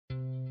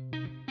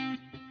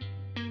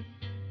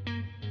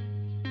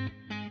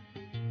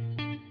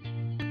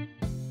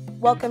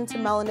Welcome to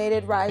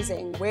Melanated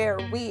Rising, where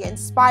we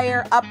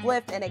inspire,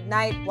 uplift, and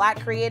ignite Black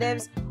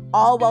creatives,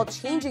 all while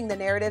changing the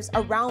narratives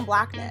around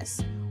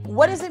Blackness.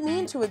 What does it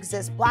mean to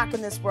exist Black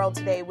in this world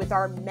today with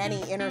our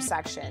many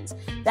intersections?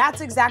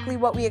 That's exactly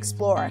what we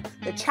explore,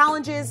 the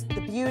challenges,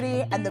 the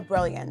beauty, and the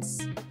brilliance.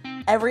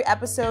 Every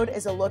episode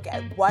is a look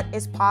at what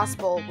is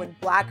possible when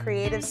Black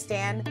creatives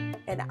stand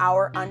in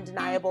our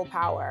undeniable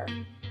power.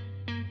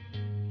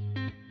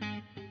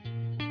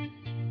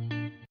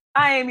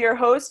 I am your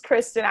host,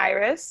 Kristen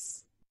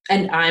Iris.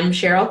 And I'm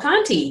Cheryl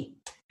Contee.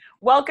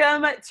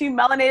 Welcome to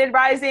Melanated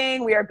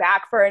Rising. We are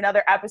back for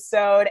another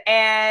episode.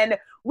 And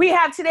we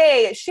have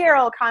today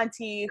Cheryl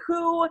Contee,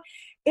 who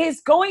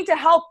is going to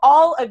help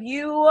all of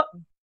you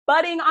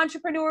budding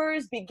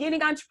entrepreneurs,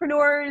 beginning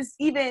entrepreneurs,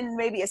 even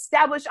maybe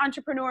established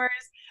entrepreneurs.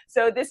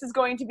 So this is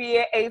going to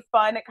be a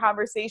fun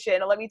conversation.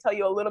 Let me tell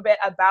you a little bit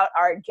about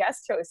our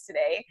guest host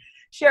today.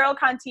 Cheryl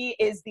Contee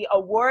is the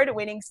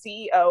award-winning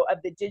CEO of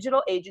the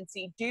digital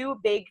agency Do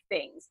Big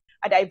Things,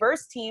 a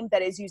diverse team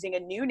that is using a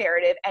new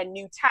narrative and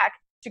new tech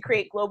to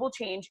create global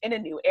change in a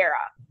new era.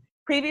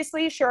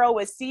 Previously, Cheryl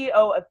was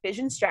CEO of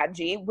Fission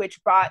Strategy,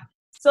 which brought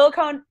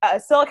Silicon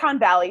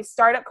Valley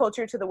startup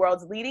culture to the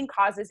world's leading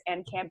causes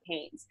and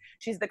campaigns.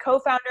 She's the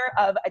co-founder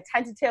of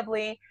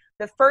Attentively,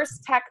 the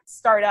first tech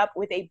startup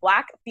with a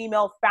Black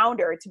female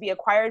founder to be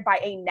acquired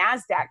by a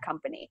NASDAQ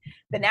company,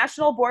 the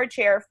national board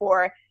chair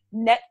for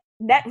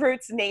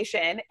Netroots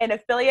Nation, an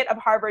affiliate of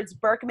Harvard's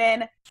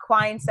Berkman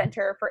Klein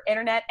Center for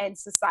Internet and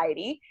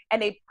Society,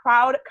 and a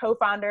proud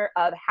co-founder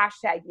of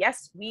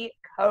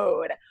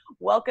 #YesWeCode.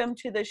 Welcome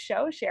to the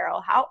show,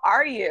 Cheryl. How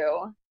are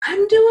you?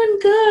 I'm doing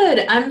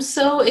good. I'm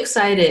so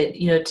excited,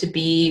 to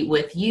be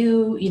with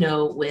you,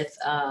 with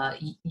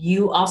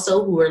you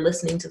also who are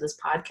listening to this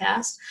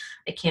podcast.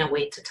 I can't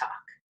wait to talk.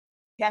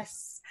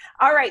 Yes.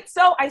 All right.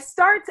 So I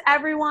start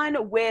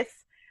everyone with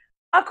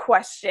a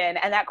question,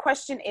 and that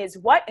question is,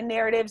 what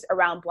narratives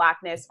around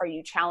Blackness are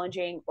you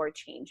challenging or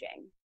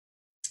changing?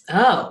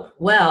 Oh,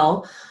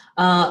 well,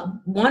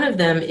 one of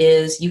them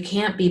is you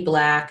can't be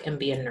Black and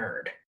be a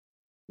nerd,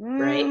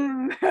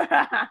 right?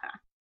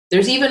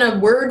 There's even a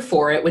word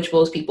for it, which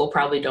most people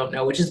probably don't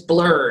know, which is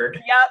blurred.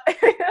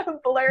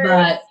 Yep, blurred.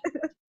 But,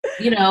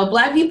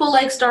 Black people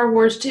like Star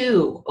Wars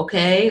too,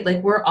 okay?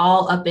 Like, we're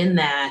all up in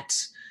that.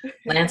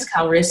 Lance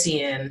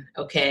Calrissian,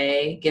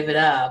 okay? Give it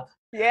up.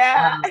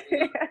 Yeah.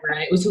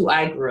 Right. It was who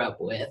I grew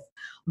up with.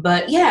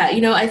 But yeah,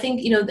 I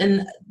think,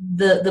 and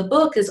the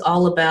book is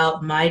all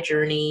about my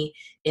journey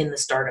in the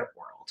startup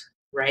world,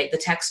 right? The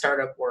tech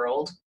startup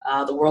world,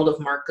 the world of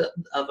a Mark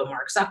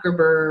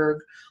Zuckerberg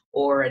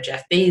or a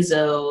Jeff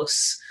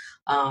Bezos,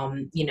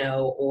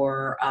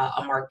 or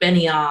a Mark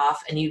Benioff.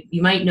 And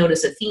you might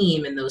notice a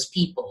theme in those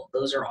people.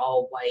 Those are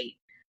all white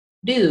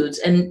dudes.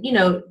 And,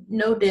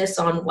 no diss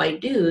on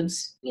white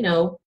dudes,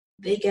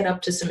 they get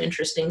up to some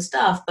interesting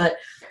stuff, but,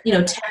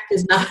 tech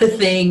is not a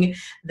thing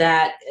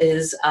that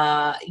is,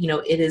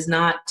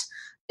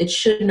 it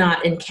should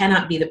not and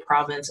cannot be the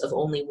province of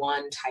only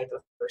one type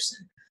of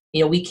person.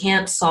 We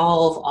can't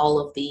solve all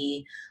of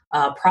the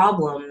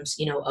problems,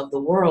 of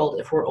the world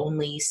if we're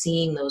only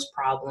seeing those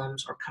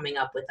problems or coming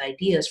up with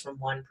ideas from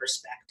one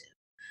perspective.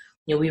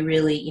 We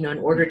really, in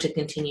order to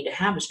continue to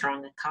have a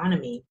strong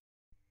economy,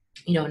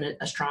 and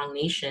a strong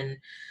nation,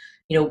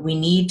 we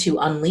need to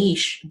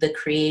unleash the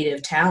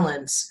creative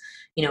talents,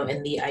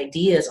 and the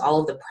ideas, all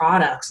of the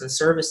products and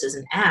services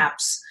and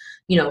apps,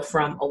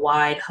 from a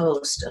wide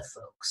host of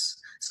folks.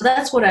 So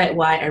that's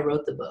why I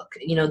wrote the book.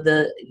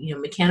 The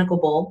Mechanical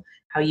Bull,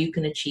 how you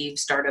can achieve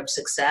startup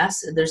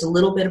success. There's a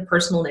little bit of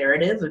personal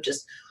narrative of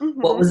just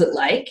what was it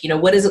like?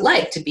 What is it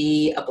like to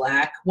be a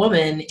Black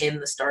woman in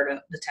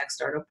the tech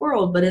startup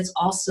world? But it's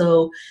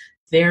also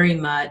very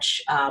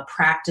much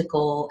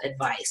practical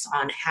advice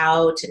on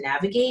how to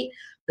navigate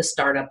the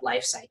startup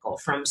life cycle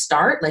from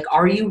start. Like,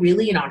 are you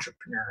really an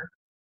entrepreneur?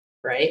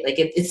 Right? Like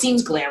it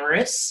seems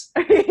glamorous,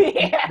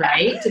 Yeah.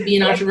 right? To be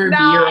an entrepreneur, be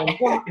your own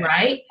boss,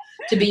 right?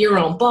 To be your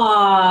own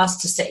boss,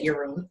 to set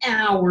your own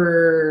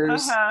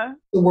hours,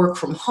 to work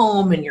from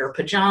home in your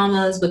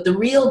pajamas. But the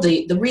real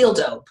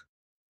dope,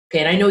 okay,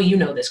 and I know you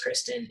know this,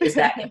 Kristen, is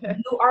that if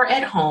you are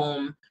at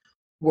home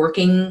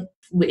working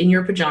in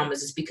your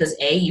pajamas, is because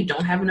A, you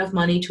don't have enough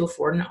money to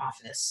afford an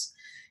office,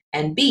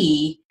 and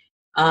B,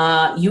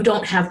 you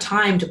don't have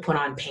time to put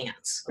on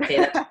pants. Okay,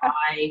 that's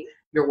why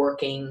you're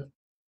working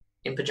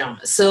in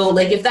pajamas. So,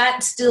 like, if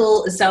that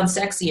still sounds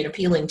sexy and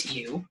appealing to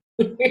you,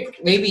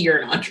 maybe you're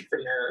an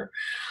entrepreneur.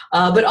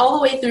 But all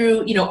the way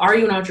through, are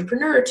you an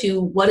entrepreneur, to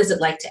what is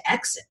it like to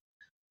exit,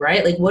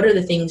 right? Like, what are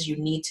the things you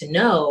need to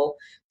know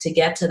to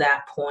get to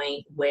that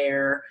point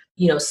where,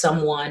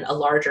 someone, a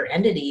larger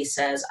entity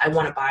says, I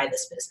want to buy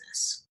this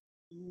business,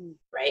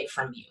 right,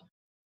 from you.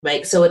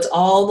 Right. So it's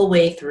all the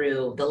way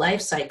through the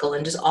life cycle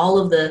and just all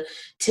of the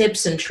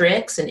tips and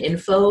tricks and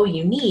info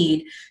you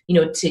need,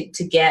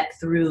 to get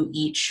through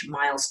each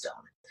milestone.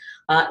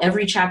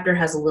 Every chapter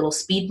has a little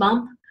speed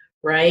bump,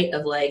 right?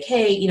 Of like,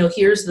 hey,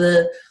 here's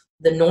the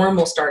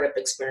normal startup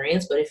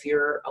experience. But if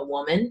you're a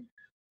woman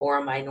or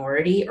a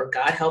minority, or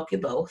God help you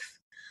both,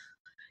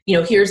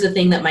 here's the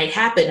thing that might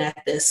happen at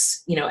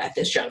this, at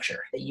this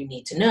juncture that you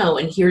need to know,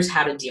 and here's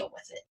how to deal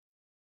with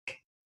it.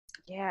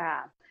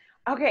 Yeah.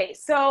 Okay.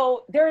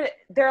 So there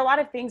are a lot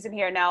of things in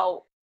here.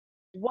 Now,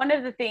 one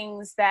of the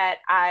things that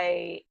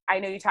I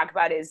know you talk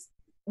about is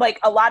like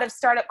a lot of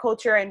startup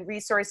culture and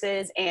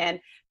resources and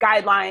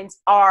guidelines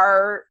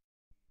are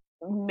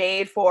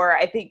made for,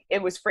 I think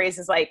it was phrased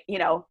as like,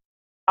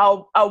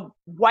 a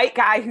white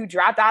guy who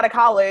dropped out of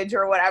college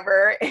or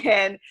whatever,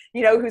 and,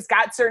 who's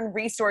got certain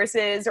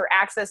resources or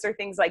access or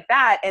things like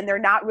that. And they're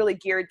not really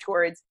geared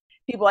towards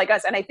people like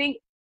us. And I think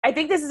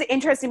this is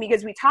interesting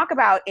because we talk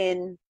about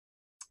in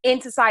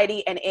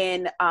society and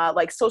in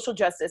like social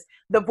justice,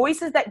 the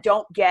voices that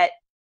don't get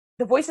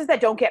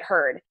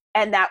heard.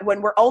 And that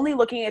when we're only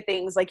looking at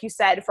things, like you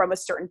said, from a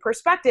certain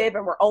perspective,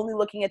 and we're only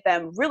looking at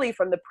them really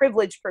from the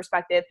privileged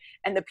perspective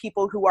and the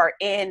people who are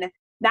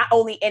not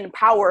only in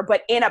power,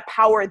 but in a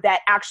power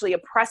that actually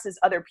oppresses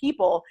other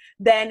people,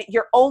 then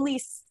you're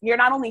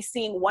not only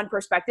seeing one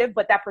perspective,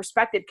 but that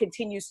perspective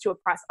continues to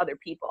oppress other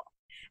people.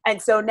 And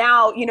so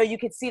now, you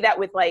could see that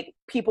with like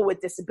people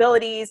with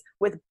disabilities,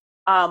 with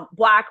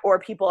Black or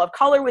people of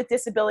color with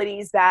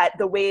disabilities, that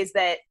the ways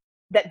that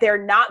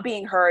they're not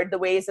being heard, the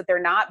ways that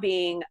they're not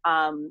being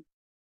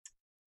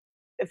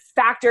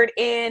factored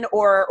in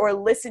or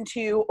listened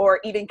to or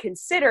even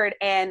considered.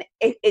 And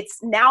it's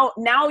now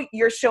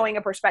you're showing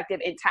a perspective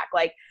in tech,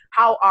 like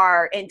how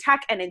are in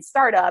tech and in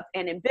startup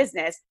and in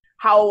business,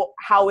 how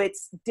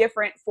it's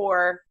different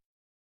for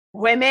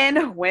women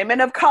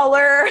of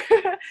color,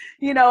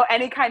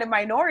 any kind of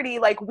minority.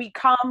 Like we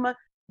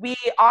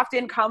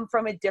often come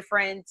from a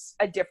different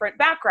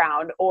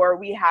background, or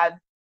we have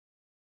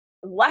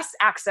less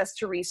access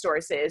to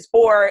resources,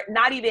 or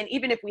not even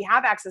if we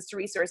have access to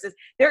resources,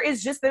 there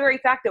is just the very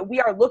fact that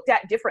we are looked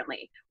at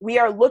differently. We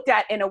are looked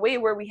at in a way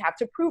where we have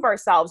to prove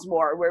ourselves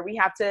more, where we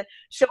have to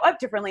show up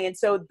differently. And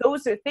so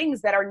those are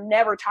things that are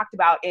never talked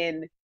about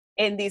in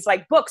these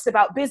like books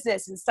about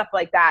business and stuff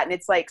like that. And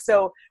it's like,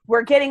 so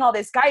we're getting all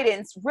this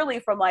guidance really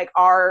from like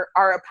our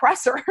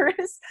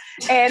oppressors,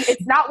 and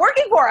it's not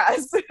working for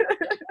us.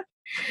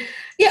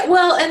 Yeah,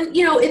 well, and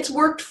it's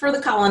worked for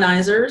the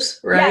colonizers,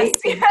 right?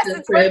 Yes,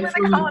 it's worked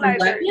for the colonizers.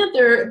 Black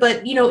Panther,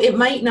 but it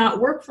might not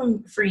work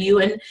for you.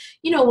 And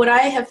what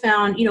I have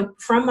found,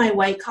 from my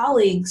white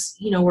colleagues,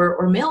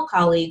 or male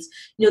colleagues,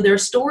 there are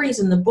stories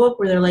in the book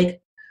where they're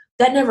like,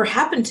 that never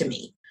happened to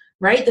me.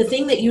 Right? The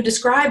thing that you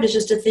described is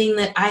just a thing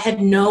that I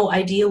had no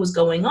idea was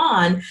going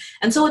on.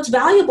 And so it's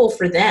valuable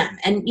for them.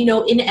 And,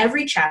 in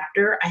every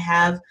chapter I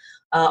have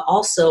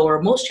also,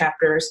 or most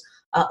chapters,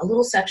 a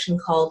little section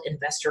called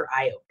Investor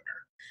Eye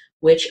Opener,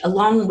 which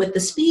along with the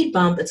speed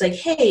bump, it's like,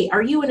 hey,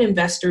 are you an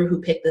investor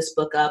who picked this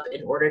book up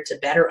in order to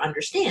better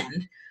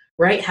understand,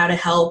 right, how to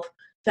help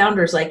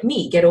founders like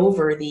me get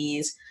over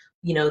these,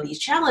 these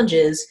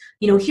challenges?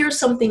 Here's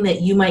something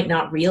that you might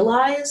not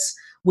realize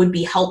would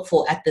be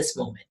helpful at this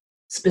moment,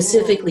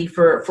 specifically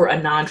for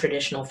a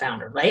non-traditional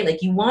founder, right?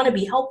 Like you want to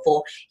be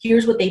helpful.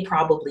 Here's what they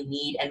probably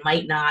need and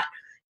might not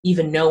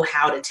even know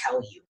how to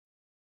tell you.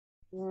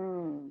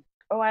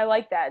 Oh, I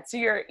like that. So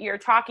you're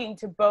talking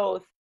to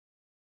both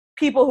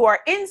people who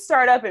are in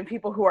startup and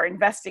people who are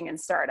investing in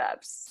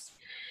startups.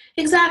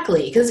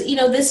 Exactly. Because,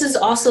 this is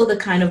also the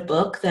kind of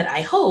book that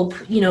I hope,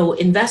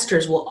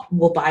 investors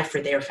will buy for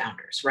their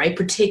founders, right?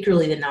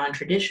 Particularly the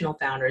non-traditional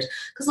founders.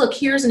 Because look,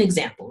 here's an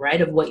example, right,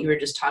 of what you were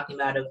just talking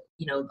about of,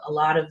 a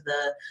lot of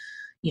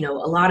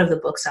the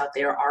books out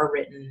there are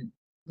written,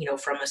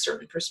 from a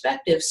certain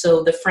perspective.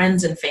 So the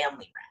friends and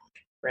family round,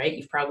 right?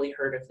 You've probably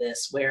heard of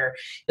this, where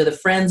the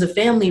friends and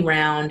family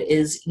round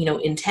is,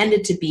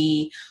 intended to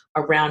be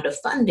a round of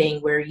funding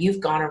where you've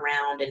gone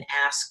around and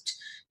asked,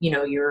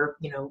 your,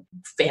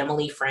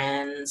 family,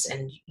 friends,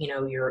 and,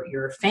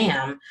 your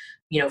fam,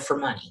 for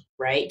money,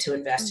 right, to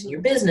invest in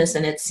your business.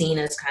 And it's seen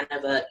as kind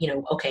of a,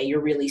 okay,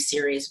 you're really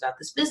serious about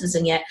this business.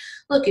 And yet,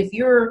 look, if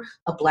you're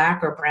a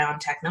Black or brown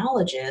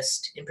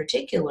technologist in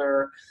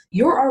particular,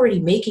 you're already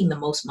making the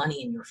most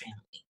money in your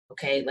family.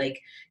 Okay. Like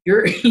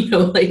you're,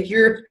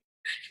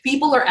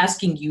 people are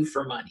asking you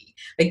for money.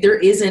 Like there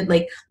isn't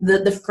like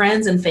the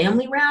friends and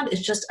family round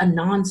is just a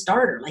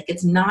non-starter. Like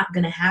it's not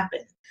going to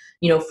happen,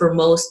 for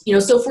most,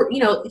 so for,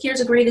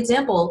 here's a great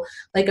example.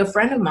 Like a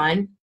friend of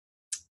mine,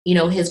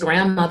 his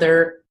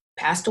grandmother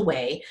passed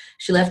away.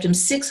 She left him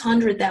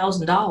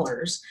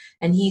 $600,000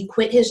 and he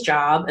quit his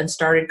job and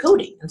started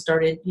coding and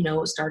started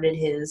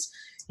his,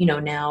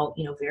 now,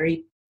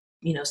 very,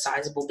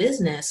 sizable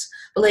business.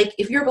 But like,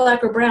 if you're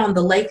Black or brown,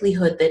 the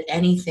likelihood that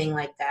anything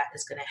like that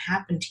is going to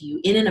happen to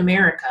you in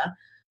America,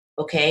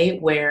 okay,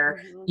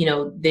 where,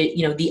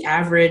 the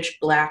average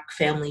Black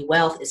family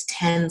wealth is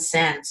 10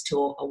 cents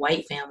to a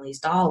white family's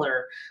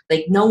dollar,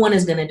 like no one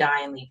is going to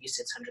die and leave you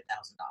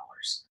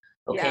 $600,000.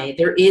 Okay. Yeah.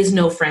 There is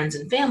no friends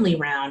and family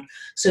round.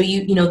 So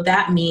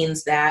that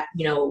means that,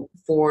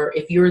 for,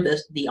 if you're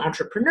the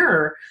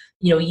entrepreneur,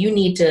 you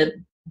need to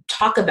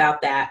talk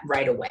about that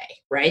right away,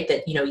 right?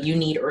 That, you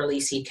need early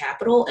seed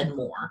capital and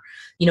more,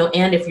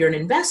 and if you're an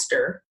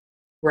investor,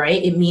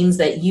 right, it means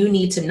that you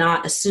need to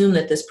not assume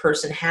that this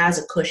person has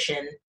a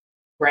cushion,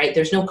 right?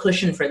 There's no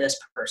cushion for this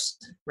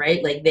person,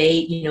 right? Like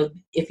they,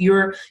 if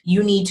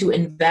you need to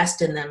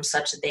invest in them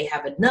such that they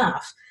have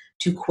enough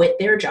to quit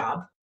their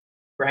job,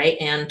 right?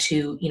 And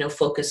to,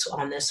 focus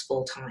on this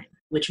full time,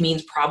 which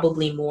means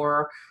probably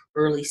more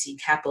early seed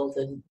capital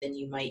than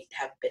you might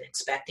have been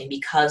expecting,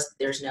 because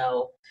there's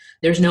no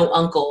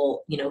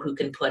uncle, who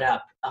can put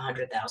up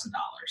 $100,000.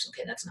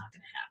 Okay. That's not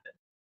going to happen.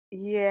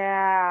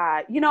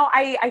 Yeah.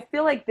 I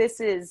feel like this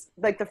is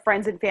like the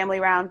friends and family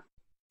round.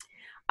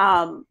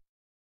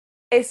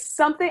 Is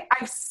something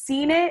I've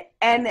seen it.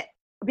 And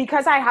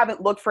because I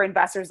haven't looked for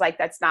investors, like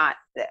it's not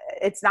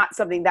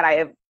something that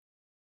I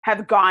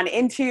have gone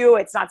into.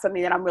 It's not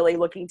something that I'm really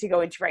looking to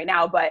go into right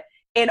now, but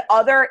in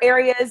other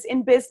areas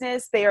in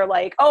business, they are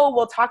like, oh,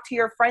 we'll talk to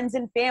your friends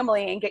and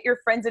family and get your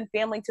friends and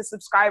family to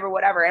subscribe or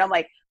whatever. And I'm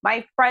like,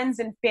 my friends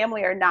and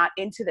family are not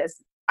into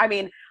this. I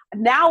mean,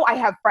 now I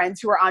have friends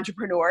who are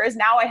entrepreneurs.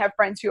 Now I have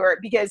friends who are,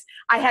 because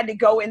I had to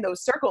go in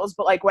those circles.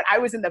 But like when I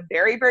was in the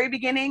very, very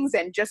beginnings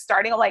and just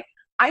starting,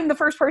 I'm the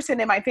first person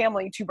in my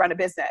family to run a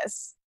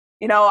business.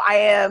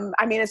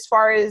 As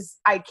far as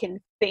I can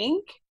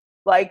think,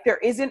 like there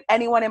isn't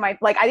anyone in I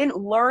didn't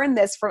learn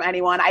this from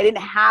anyone. I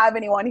didn't have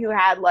anyone who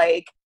had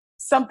like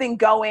something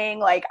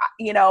going,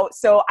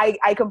 so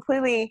I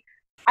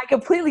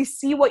completely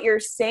see what you're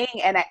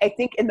saying. And I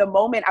think in the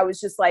moment I was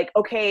just like,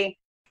 okay,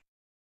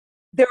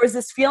 there was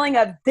this feeling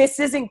of this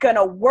isn't going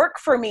to work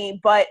for me,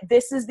 but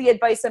this is the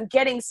advice I'm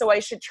getting, so I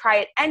should try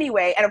it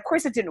anyway. And of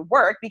course it didn't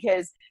work,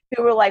 because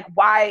people were like,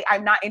 why?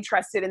 I'm not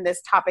interested in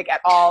this topic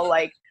at all.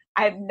 Like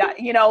I have not,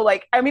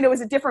 it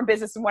was a different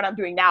business than what I'm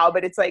doing now,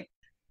 but it's like,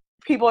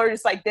 people are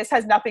just like, this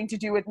has nothing to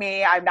do with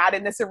me. I'm not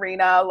in this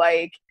arena.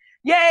 Like,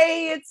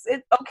 yay, it's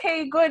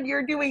okay, good,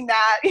 you're doing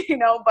that,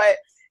 but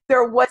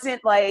there wasn't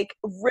like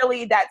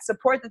really that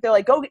support that they're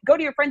like, go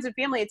to your friends and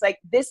family. It's like,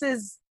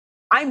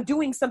 I'm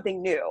doing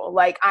something new.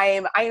 Like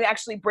I'm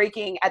actually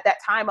breaking, at that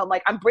time,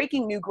 I'm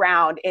breaking new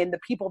ground in the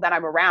people that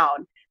I'm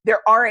around. There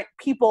aren't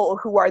people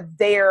who are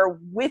there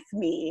with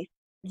me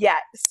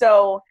yet.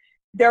 So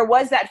there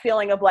was that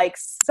feeling of like,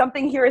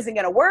 something here isn't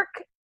going to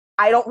work.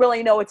 I don't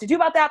really know what to do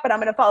about that, but I'm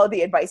going to follow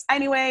the advice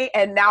anyway.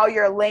 And now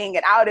you're laying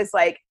it out as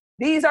like,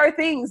 these are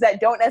things that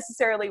don't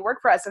necessarily work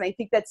for us. And I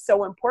think that's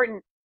so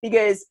important,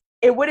 because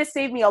it would have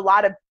saved me a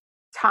lot of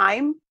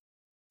time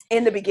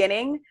in the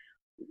beginning.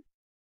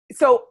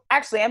 So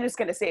actually, I'm just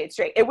going to say it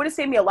straight. It would have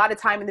saved me a lot of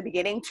time in the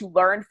beginning to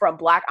learn from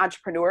Black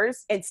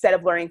entrepreneurs instead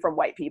of learning from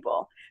white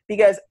people,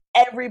 because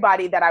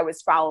everybody that I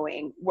was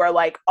following were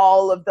like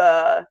all of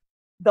the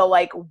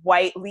like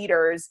white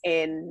leaders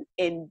in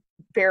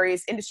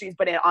various industries,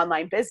 but in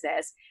online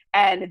business.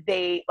 And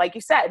they, like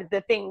you said,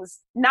 the things,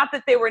 not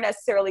that they were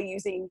necessarily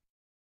using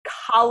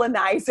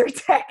colonizer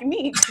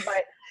techniques,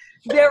 but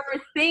there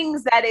were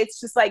things that it's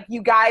just like,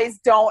 you guys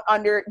don't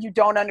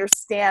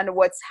understand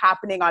what's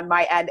happening on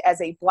my end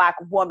as a Black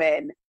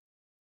woman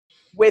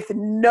with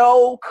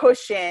no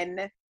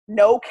cushion,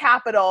 no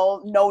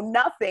capital, no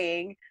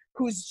nothing,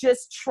 who's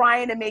just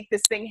trying to make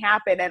this thing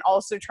happen and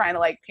also trying to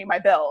like pay my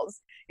bills.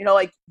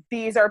 Like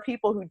these are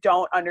people who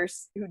don't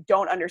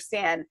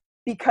understand,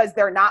 because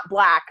they're not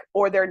Black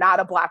or they're not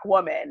a Black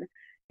woman,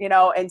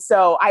 and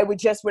so I would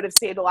have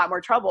saved a lot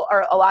more trouble,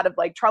 or a lot of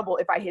like trouble,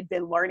 if I had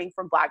been learning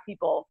from Black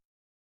people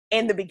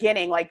in the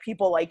beginning, like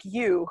people like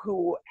you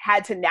who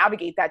had to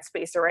navigate that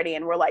space already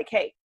and were like,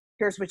 hey,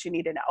 here's what you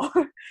need to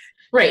know.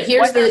 Right.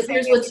 Here's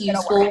what's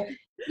useful.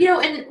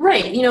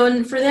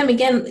 And for them,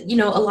 again,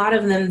 a lot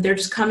of them, they're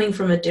just coming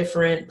from a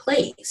different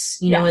place,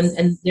 yes.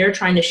 and they're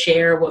trying to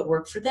share what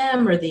worked for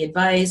them or the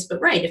advice.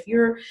 But right,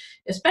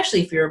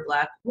 especially if you're a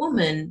Black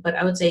woman, but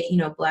I would say,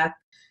 Black,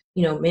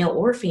 male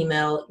or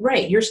female,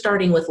 right, you're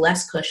starting with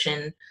less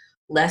cushion,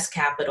 less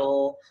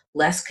capital,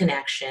 less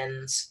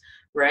connections,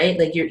 right?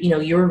 Like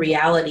your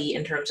reality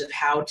in terms of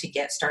how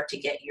to start to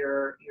get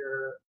your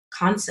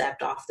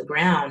concept off the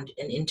ground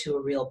and into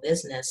a real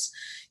business,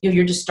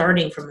 you're just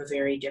starting from a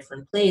very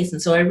different place.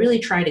 And so I really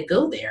try to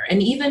go there.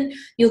 And even,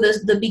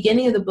 the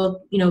beginning of the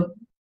book,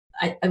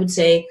 I would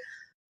say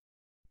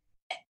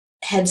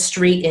head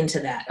straight into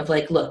that of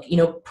like, look,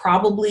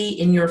 probably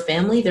in your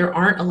family, there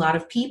aren't a lot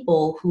of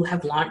people who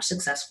have launched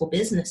successful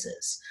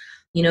businesses.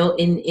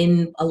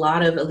 In a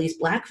lot of, at least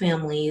Black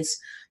families,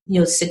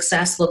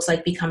 success looks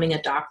like becoming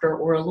a doctor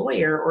or a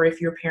lawyer, or if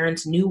your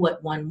parents knew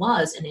what one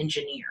was, an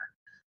engineer.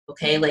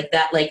 Okay, like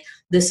that, like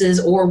this is,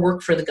 or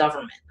work for the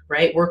government,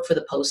 right? Work for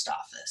the post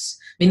office.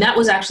 I mean, that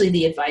was actually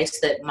the advice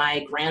that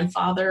my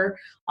grandfather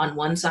on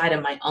one side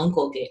and my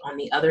uncle on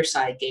the other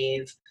side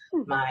gave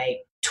my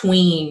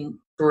tween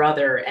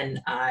brother.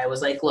 And I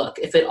was like, look,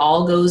 if it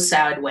all goes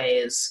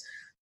sideways,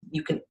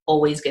 you can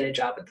always get a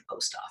job at the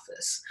post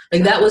office.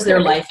 Like that was their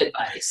life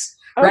advice,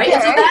 right? Okay.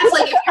 And so that's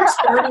like, if you're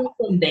starting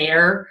from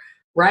there,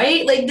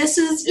 right? Like this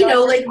is,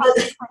 like from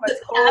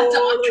a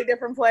totally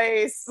different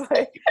place.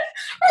 Like,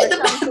 right,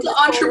 the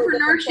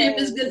entrepreneurship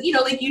is good.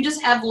 Like you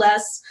just have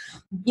less,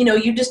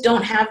 you just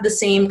don't have the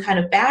same kind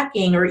of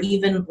backing, or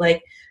even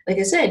like, like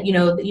I said, you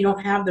know, you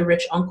don't have the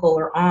rich uncle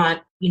or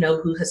aunt, you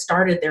know, who has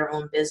started their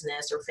own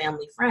business or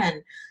family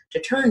friend to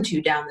turn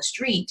to down the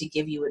street to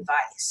give you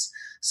advice.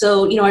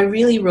 So, you know, I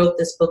really wrote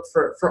this book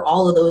for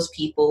all of those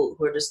people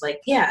who are just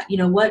like, yeah, you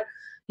know what,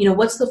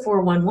 what's the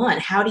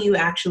 411? How do you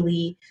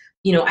actually,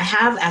 you know, I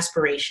have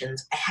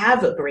aspirations. I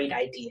have a great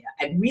idea.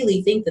 I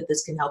really think that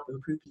this can help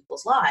improve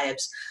people's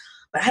lives,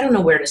 but I don't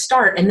know where to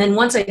start. And then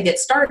once I get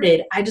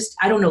started, I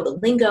don't know the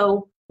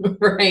lingo,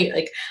 right?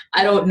 Like,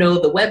 I don't know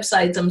the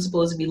websites I'm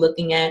supposed to be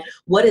looking at.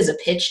 What is a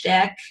pitch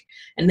deck?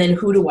 And then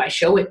who do I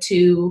show it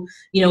to?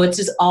 You know, it's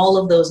just all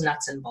of those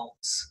nuts and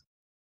bolts.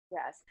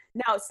 Yes.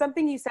 Now,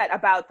 something you said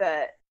about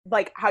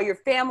like how your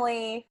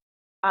family,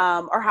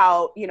 or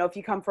how, you know, if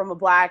you come from a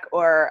Black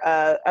or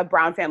a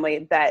brown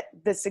family, that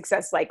the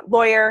success, like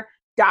lawyer,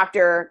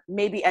 doctor,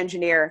 maybe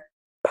engineer,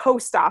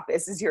 post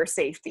office is your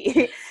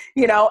safety,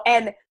 you know,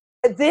 and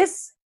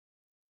this,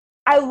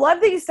 I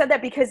love that you said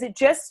that, because it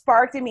just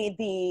sparked in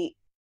me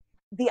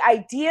the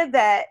idea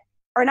that,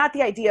 or not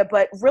the idea,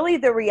 but really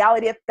the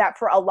reality of that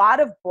for a lot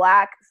of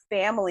Black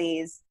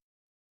families,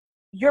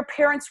 your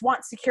parents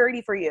want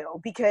security for you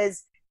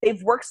because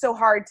they've worked so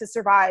hard to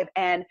survive,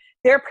 and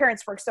their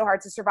parents worked so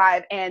hard to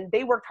survive, and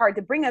they worked hard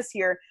to bring us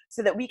here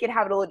so that we could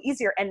have it a little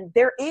easier. And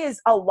there is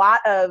a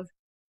lot of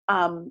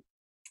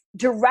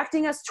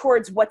directing us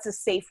towards what's a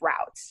safe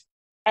route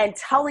and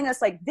telling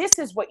us, like, this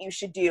is what you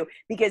should do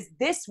because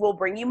this will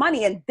bring you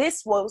money and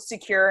this will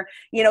secure,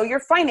 you know, your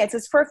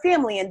finances for a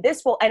family, and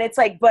this will, and it's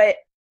like, but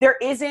there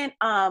isn't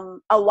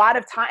a lot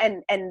of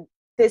time, and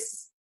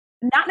this,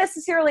 not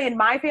necessarily in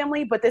my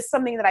family, but this is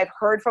something that I've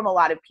heard from a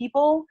lot of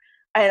people,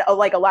 and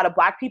like a lot of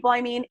Black people,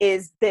 I mean,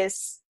 is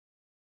this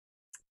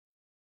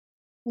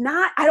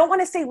not, I don't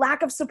want to say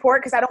lack of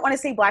support, because I don't want to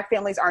say Black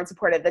families aren't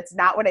supportive. That's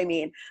not what I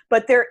mean.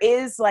 But there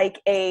is like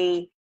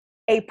a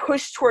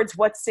push towards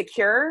what's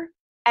secure.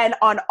 And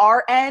on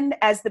our end,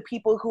 as the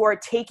people who are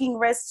taking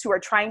risks, who are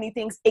trying new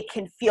things, it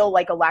can feel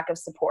like a lack of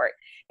support.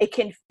 It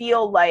can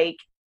feel like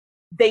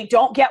they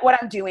don't get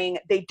what I'm doing.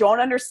 They don't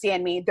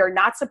understand me. They're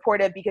not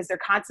supportive because they're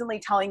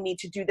constantly telling me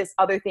to do this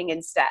other thing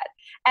instead.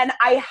 And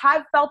I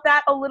have felt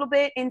that a little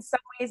bit in some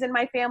ways in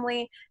my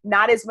family,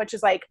 not as much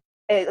as like,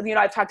 you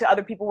know, I've talked to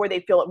other people where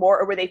they feel it more,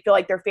 or where they feel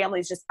like their family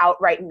is just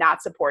outright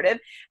not supportive.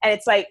 And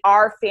it's like,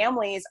 our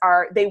families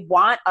they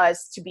want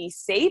us to be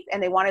safe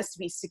and they want us to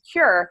be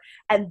secure.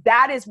 And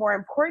that is more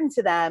important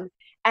to them.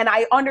 And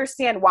I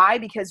understand why,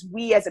 because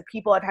we as a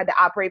people have had to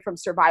operate from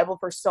survival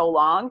for so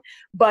long,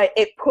 but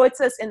it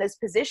puts us in this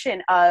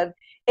position of,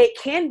 it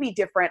can be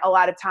different a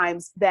lot of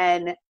times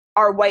than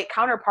our white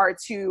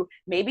counterparts who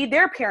maybe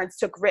their parents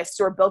took risks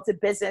or built a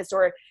business,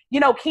 or, you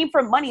know, came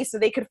from money so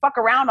they could fuck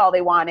around all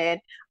they wanted.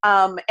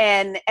 And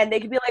they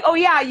could be like, oh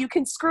yeah, you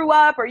can screw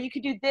up, or you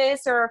could do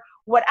this or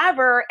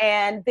whatever.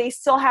 And they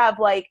still have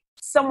like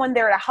someone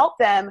there to help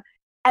them.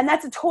 And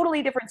that's a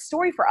totally different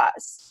story for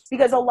us,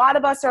 because a lot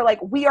of us are like,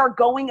 we are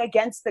going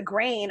against the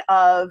grain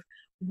of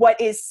what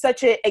is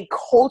such a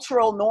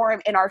cultural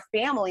norm in our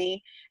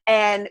family.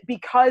 And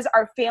because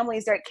our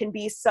families can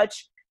be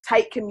such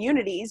tight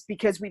communities,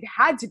 because we've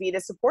had to be to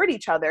support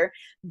each other,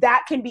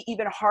 that can be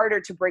even harder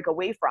to break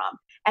away from.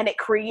 And it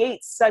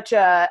creates such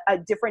a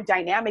different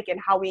dynamic in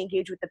how we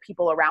engage with the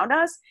people around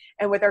us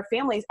and with our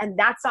families. And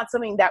that's not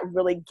something that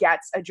really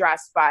gets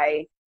addressed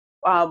by,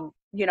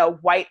 you know,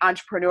 white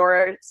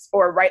entrepreneurs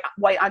or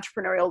white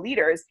entrepreneurial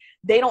leaders.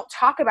 They don't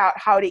talk about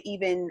how to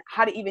even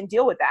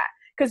deal with that.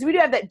 Because we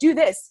do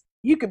this.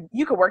 You could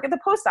work at the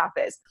post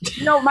office.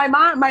 You know, my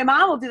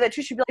mom will do that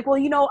too. She'd be like, well,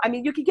 you know, I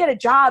mean, you could get a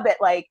job at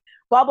like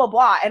blah, blah,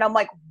 blah. And I'm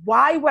like,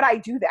 why would I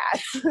do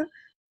that?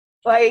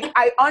 Like,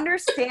 I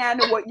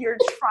understand what you're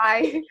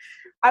trying.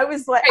 I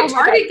was like, hey,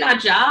 Target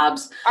got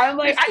jobs. I'm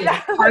like,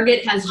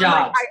 Target has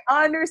jobs. Like,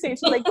 I understand.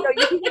 She's like, you know,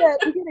 you get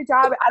a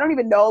job. I don't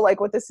even know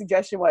like what the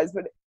suggestion was,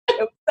 but it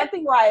was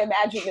something where I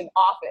imagined an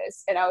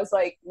office, and I was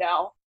like,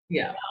 no.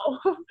 Yeah.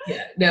 No.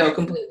 Yeah. No,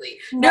 completely.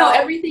 No,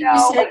 everything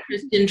you said,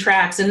 Kristen,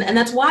 tracks. And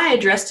that's why I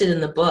addressed it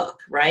in the book,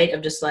 right?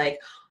 Of just like,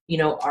 you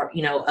know,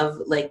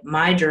 of like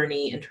my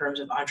journey in terms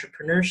of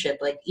entrepreneurship.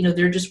 Like, you know,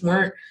 there just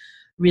weren't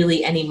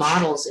really any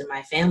models in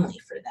my family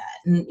for that.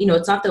 And, you know,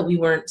 it's not that we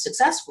weren't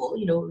successful,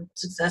 you know,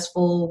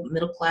 successful,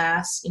 middle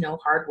class, you know,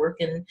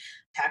 hardworking,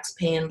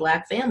 tax-paying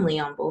Black family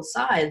on both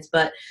sides.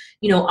 But,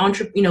 you know,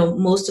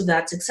 most of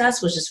that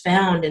success was just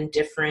found in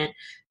different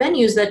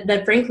venues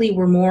that frankly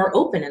were more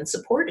open and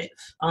supportive,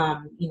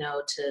 you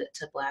know,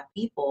 to Black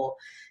people,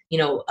 you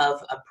know,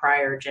 of a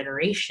prior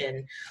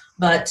generation.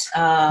 But,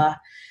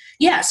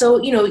 yeah,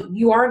 so, you know,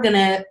 you are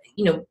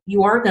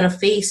gonna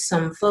face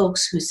some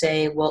folks who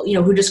say, well, you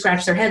know, who just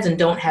scratch their heads and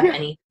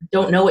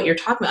don't know what you're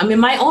talking about. I mean,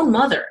 my own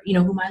mother, you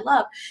know, whom I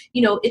love,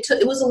 you know,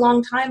 it was a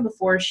long time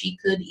before she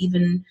could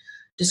even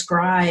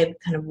describe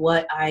kind of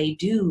what I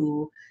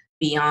do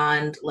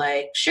beyond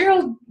like,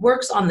 Cheryl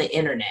works on the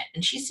internet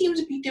and she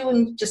seems to be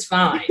doing just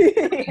fine.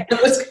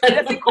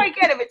 Doesn't quite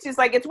get it, but she's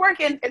like, it's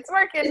working.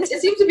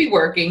 It seems to be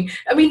working.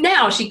 I mean,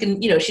 now she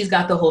can, you know, she's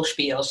got the whole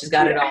spiel. She's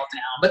got it all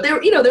down. But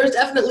there, you know, there's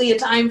definitely a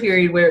time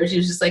period where she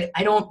was just like,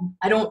 I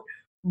don't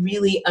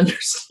really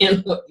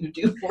understand what you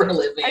do for a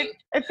living.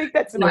 I think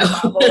that's my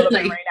mom a little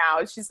bit right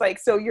now. She's like,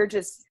 so you're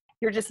just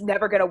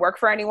never going to work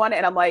for anyone.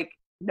 And I'm like,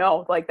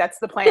 no, like that's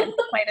the plan.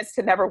 The plan is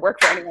to never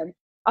work for anyone.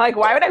 I'm like,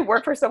 why would I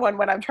work for someone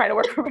when I'm trying to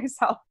work for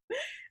myself?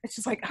 It's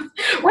just like,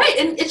 right.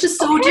 And it's just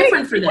so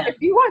different for them. If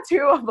you want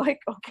to, I'm like,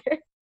 okay.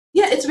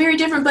 Yeah, it's very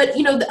different. But,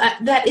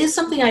 that is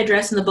something I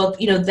address in the book,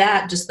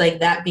 that just like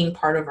that being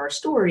part of our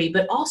story.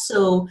 But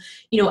also,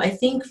 I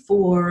think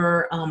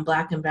for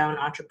Black and brown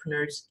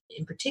entrepreneurs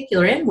in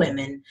particular, and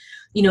women,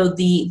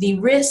 the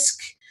risk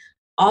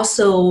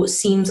also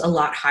seems a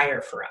lot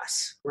higher for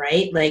us,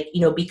 right? Like,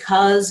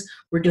 because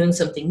we're doing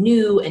something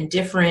new and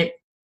different,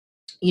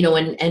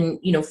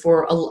 and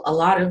for a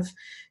lot of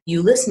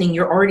you listening,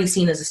 you're already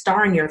seen as a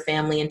star in your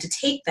family. And to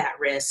take that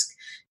risk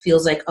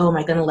feels like, oh, am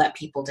I going to let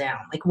people down?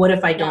 Like, what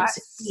if I don't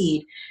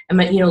succeed? Am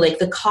I, like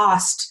the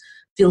cost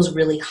feels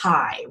really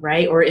high,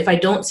 right? Or if I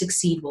don't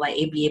succeed, will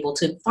I be able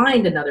to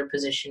find another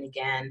position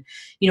again?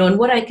 And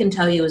what I can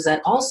tell you is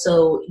that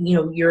also,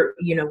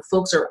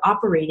 folks are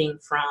operating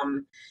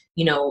from,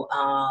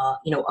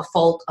 a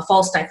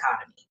false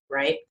dichotomy.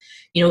 Right.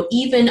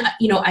 Even,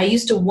 I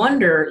used to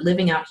wonder,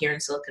 living out here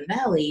in Silicon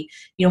Valley,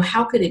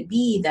 how could it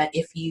be that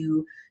if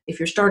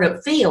your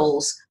startup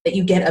fails, that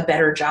you get a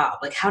better job?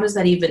 Like, how does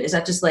that even, is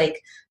that just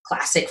like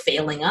classic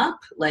failing up?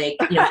 Like,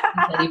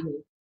 how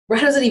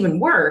does it even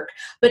work?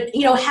 But,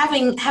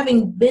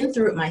 having been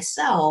through it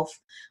myself,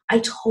 I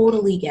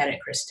totally get it,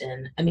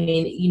 Kristen. I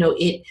mean,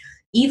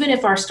 even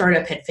if our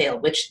startup had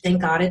failed, which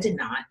thank God it did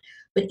not,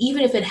 but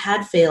even if it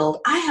had failed,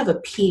 I have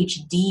a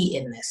PhD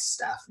in this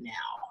stuff now.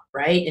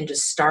 Right. And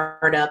just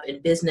startup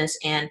and business.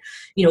 And,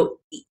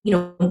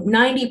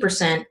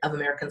 90% of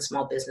American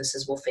small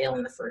businesses will fail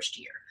in the first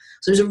year.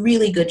 So there's a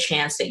really good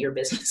chance that your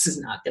business is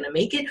not going to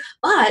make it.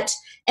 But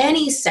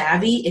any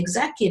savvy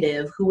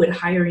executive who would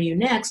hire you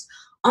next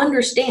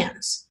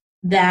understands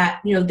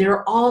that, there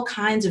are all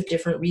kinds of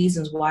different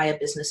reasons why a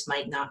business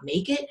might not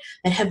make it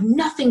that have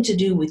nothing to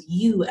do with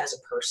you as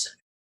a person.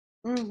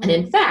 Mm-hmm. And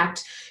in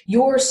fact,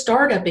 your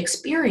startup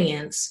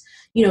experience,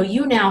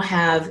 you now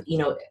have,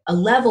 a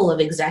level of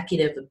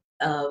executive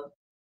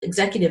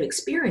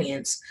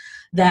experience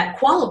that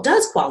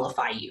does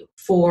qualify you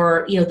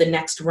for, the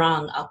next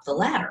rung up the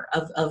ladder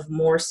of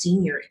more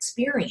senior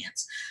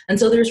experience. And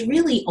so there's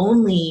really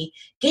only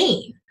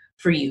gain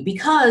for you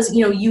because,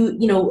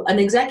 an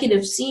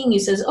executive seeing you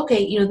says,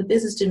 okay, the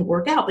business didn't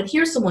work out, but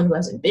here's someone who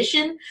has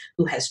ambition,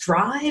 who has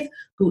drive,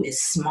 who is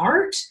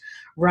smart,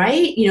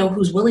 right?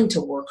 Who's willing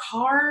to work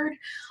hard,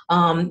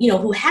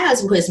 who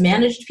has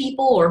managed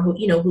people or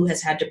who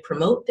has had to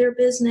promote their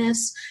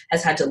business,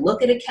 has had to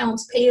look at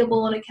accounts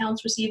payable and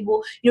accounts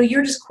receivable.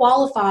 You're just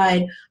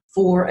qualified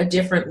for a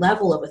different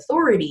level of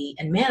authority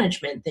and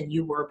management than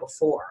you were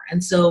before.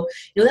 And so,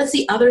 that's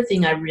the other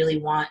thing I really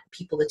want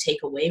people to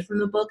take away from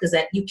the book is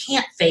that you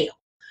can't fail,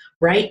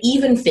 right?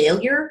 Even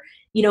failure,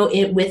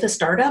 with a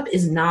startup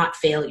is not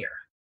failure.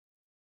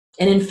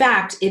 And in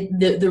fact,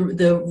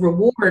 the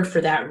reward for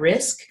that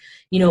risk,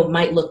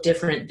 might look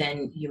different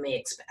than you may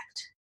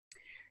expect.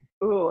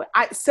 Ooh,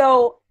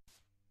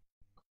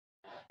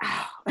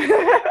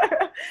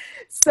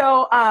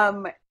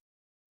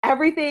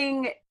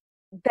 everything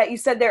that you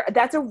said there,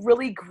 that's a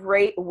really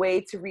great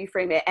way to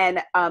reframe it.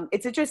 And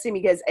it's interesting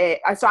because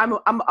I'm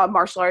a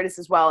martial artist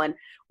as well. And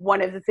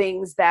one of the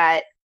things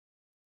that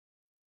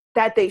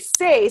they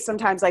say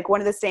sometimes, like one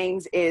of the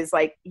sayings is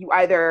like,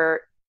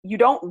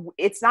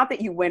 it's not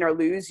that you win or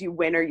lose, you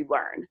win or you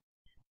learn.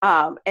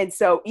 And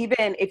so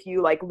even if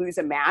you like lose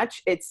a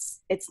match,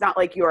 it's not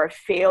like you're a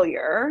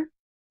failure.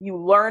 You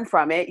learn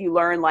from it. You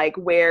learn like,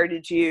 where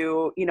did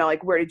you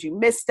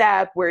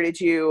misstep? Where do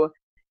you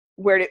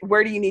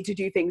need to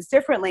do things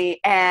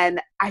differently?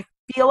 And I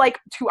feel like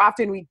too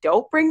often we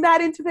don't bring that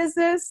into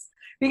business.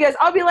 Because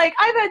I'll be like,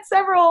 I've had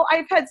several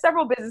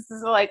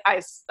businesses. Like I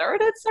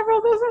started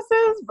several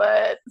businesses,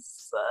 but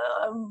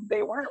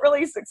they weren't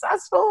really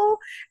successful.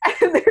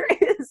 And there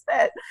is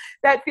that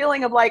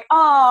feeling of like,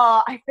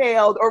 oh, I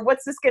failed, or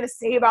what's this going to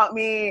say about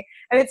me?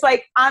 And it's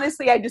like,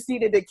 honestly, I just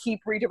needed to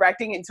keep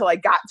redirecting until I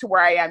got to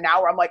where I am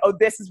now, where I'm like, oh,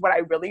 this is what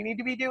I really need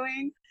to be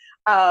doing.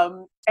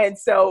 And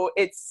so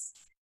it's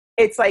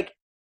like,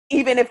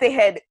 even if they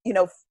had,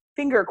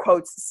 finger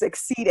quotes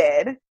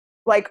succeeded,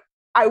 like,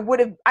 I would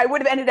have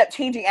ended up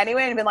changing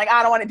anyway and been like,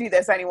 I don't want to do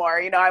this anymore.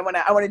 I want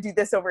to do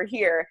this over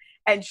here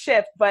and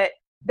shift. But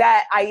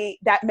that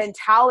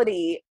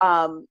mentality,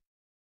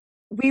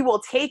 we will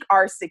take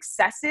our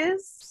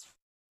successes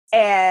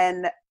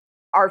and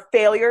our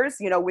failures,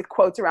 with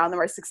quotes around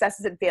them, our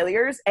successes and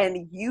failures,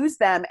 and use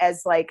them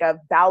as like a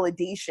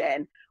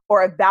validation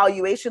or a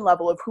valuation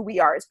level of who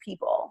we are as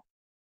people.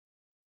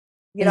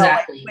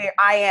 Exactly. Like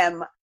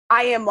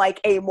I am like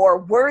a more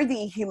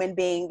worthy human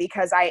being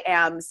because I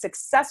am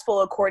successful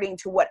according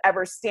to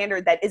whatever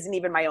standard that isn't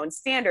even my own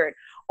standard.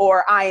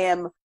 Or I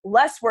am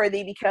less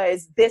worthy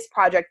because this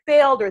project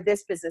failed or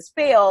this business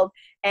failed.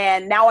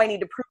 And now I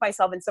need to prove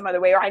myself in some other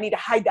way, or I need to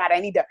hide that.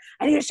 I need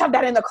to shove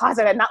that in the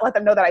closet and not let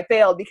them know that I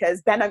failed,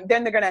 because then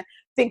they're going to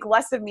think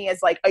less of me as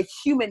like a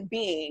human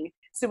being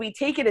So we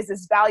take it as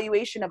this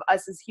valuation of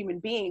us as human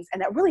beings,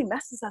 and that really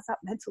messes us up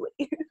mentally.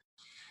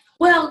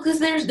 Well, because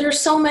there's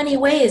so many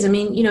ways. I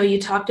mean, you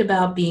talked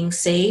about being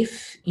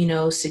safe,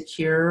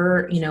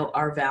 secure,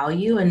 our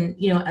value. And,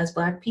 as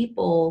Black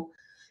people,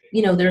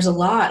 there's a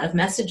lot of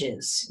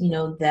messages,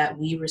 that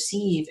we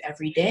receive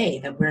every day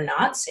that we're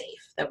not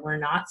safe, that we're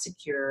not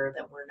secure,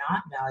 that we're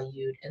not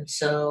valued. And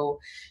so,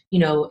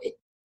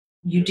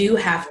 you do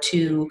have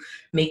to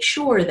make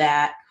sure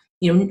that,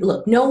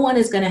 look, no one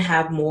is going to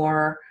have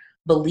more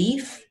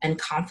belief and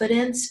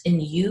confidence in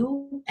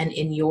you and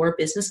in your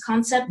business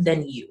concept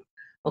than you.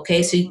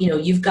 Okay, so,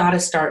 you've got to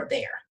start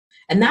there.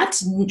 And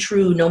that's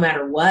true no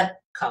matter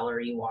what color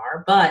you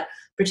are, but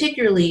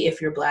particularly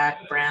if you're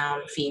Black,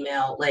 brown,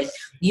 female, like,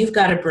 you've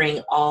got to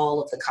bring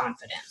all of the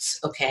confidence,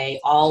 okay,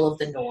 all of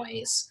the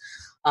noise,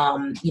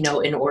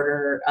 in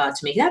order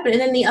to make it happen. And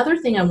then the other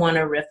thing I want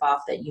to riff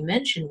off that you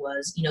mentioned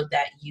was,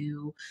 that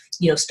you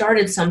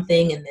started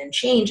something and then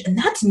changed, and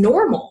that's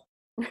normal.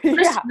 Yeah.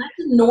 That's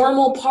a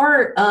normal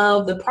part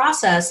of the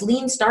process.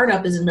 Lean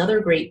Startup is another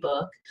great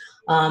book.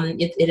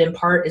 It in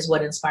part is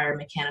what inspired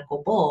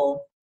Mechanical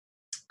Bull.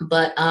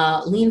 But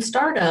Lean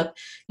Startup,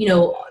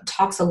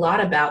 talks a lot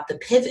about the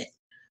pivot,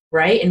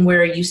 right? And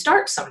where you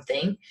start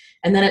something,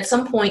 and then at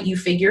some point you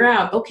figure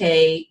out,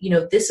 okay,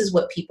 this is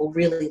what people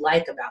really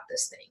like about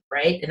this thing,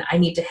 right? And I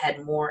need to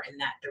head more in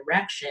that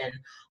direction.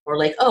 Or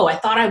like, oh, I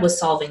thought I was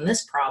solving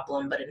this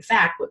problem, but in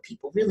fact, what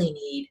people really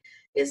need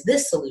is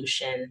this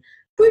solution.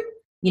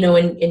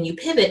 And you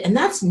pivot, and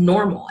that's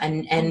normal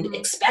and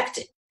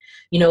expected.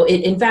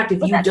 In fact, if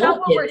but you that's don't not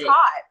what pivot, we're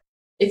taught.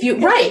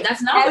 Right,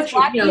 that's not what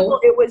Black people,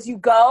 it was you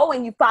go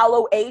and you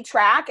follow a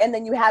track, and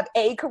then you have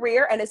a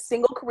career and a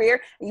single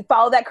career, and you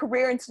follow that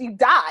career until you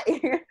die.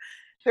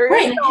 There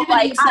is no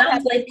like, I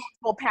have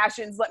multiple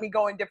passions, let me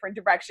go in different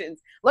directions.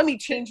 Let me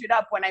change it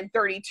up when I'm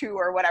 32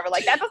 or whatever.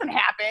 Like, that doesn't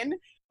happen.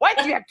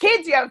 What? You have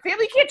kids, you have a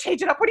family, you can't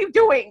change it up. What are you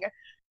doing?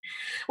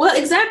 Well,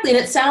 exactly. And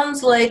it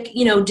sounds like,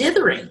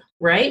 dithering,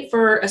 right?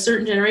 For a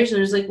certain generation,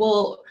 there's like,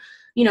 well,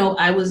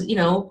 I was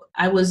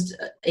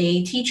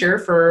a teacher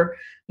for,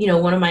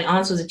 one of my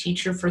aunts was a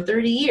teacher for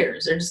 30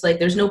 years. They're just like,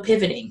 there's no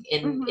pivoting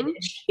in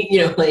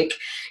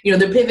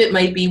the pivot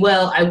might be,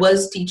 well, I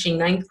was teaching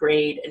 9th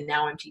grade and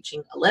now I'm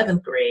teaching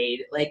 11th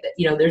grade. Like,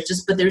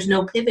 but there's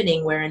no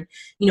pivoting wherein,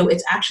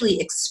 it's actually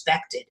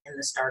expected in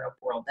the startup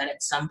world that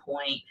at some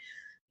point,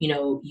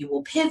 you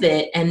will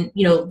pivot. And,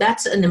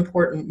 that's an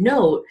important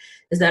note,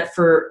 is that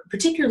for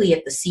particularly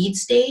at the seed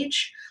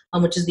stage,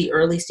 which is the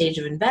early stage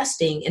of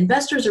investing,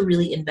 investors are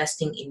really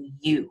investing in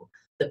you,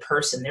 the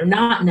person. They're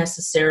not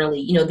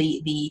necessarily,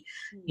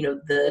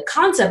 the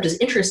concept is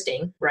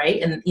interesting,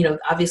 right? And,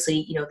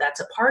 obviously, that's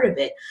a part of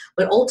it,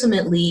 but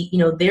ultimately,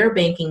 they're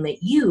banking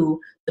that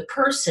you, the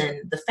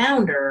person, the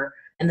founder,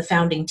 and the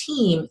founding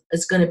team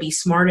is going to be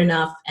smart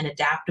enough and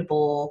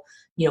adaptable,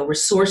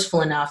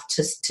 resourceful enough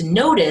to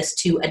notice,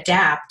 to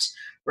adapt,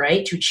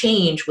 right, to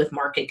change with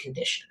market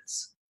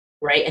conditions,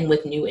 right, and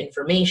with new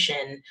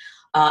information.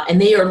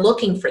 And they are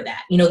looking for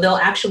that. They'll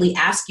actually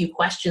ask you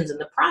questions in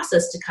the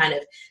process to kind of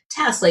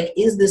test, like,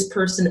 is this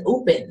person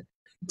open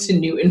to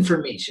new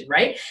information,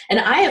 right? And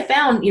I have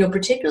found,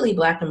 particularly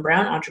Black and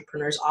brown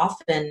entrepreneurs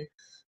often,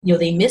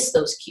 they miss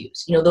those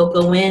cues. They'll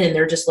go in and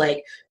they're just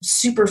like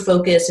super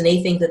focused, and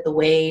they think that the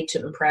way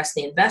to impress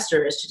the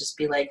investor is to just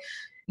be like,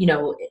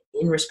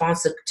 in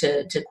response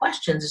to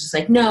questions, it's just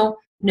like, no,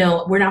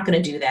 we're not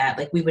going to do that.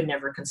 Like, we would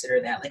never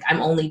consider that. Like,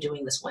 I'm only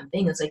doing this one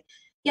thing. It's like,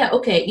 yeah,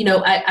 okay.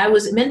 I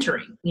was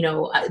mentoring,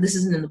 this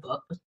isn't in the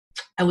book, but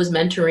I was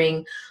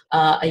mentoring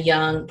a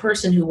young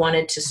person who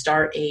wanted to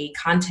start a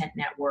content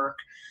network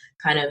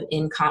kind of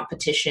in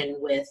competition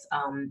with,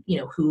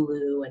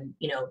 Hulu and,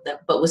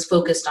 but was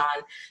focused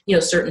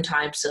on, certain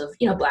types of,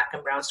 Black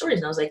and brown stories.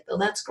 And I was like, oh,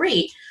 that's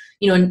great.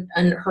 And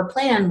her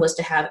plan was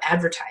to have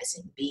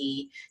advertising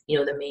be,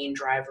 the main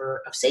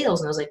driver of sales.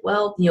 And I was like,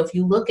 well, if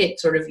you look at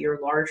sort of your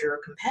larger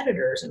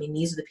competitors, I mean,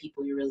 these are the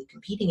people you're really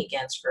competing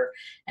against for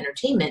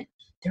entertainment.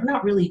 They're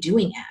not really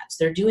doing ads.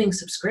 They're doing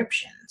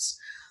subscriptions.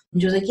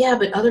 And she was like, yeah,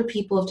 but other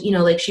people,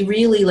 she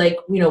really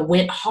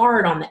went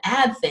hard on the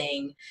ad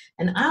thing.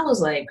 And I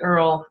was like,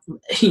 girl,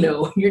 I'm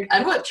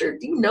not sure,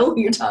 do you know who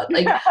you're talking?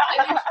 Like, I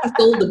actually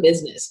sold the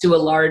business to a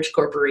large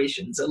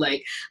corporation. So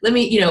like, let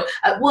me,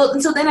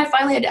 and so then I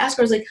finally had to ask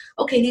her, I was like,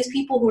 okay, these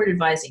people who are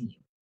advising you,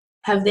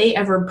 have they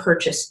ever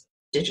purchased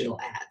digital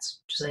ads?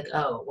 She's like,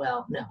 oh,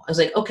 well, no. I was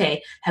like,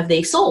 okay, have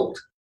they sold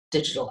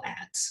digital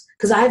ads?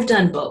 Because I've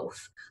done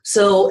both.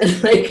 So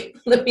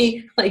let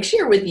me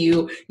share with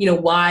you,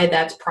 why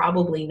that's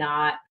probably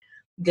not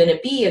going to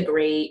be a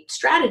great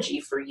strategy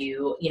for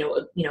you,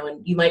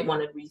 and you might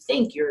want to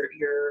rethink your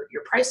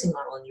pricing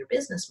model and your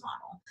business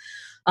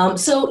model.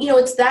 So,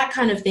 it's that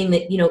kind of thing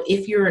that,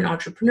 if you're an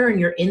entrepreneur and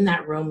you're in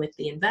that room with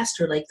the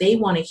investor, like, they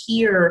want to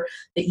hear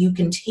that you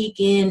can take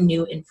in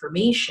new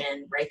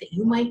information, right, that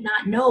you might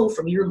not know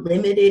from your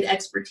limited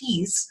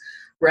expertise,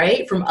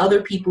 right, from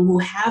other people who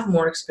have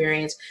more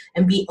experience,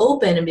 and be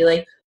open and be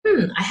like,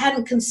 I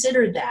hadn't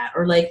considered that,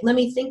 or like, let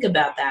me think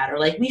about that, or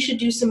like, we should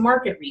do some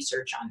market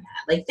research on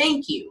that. Like,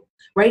 thank you.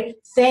 right?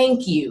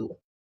 Thank you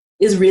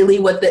is really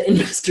what the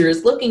investor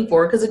is looking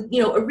for, because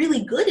a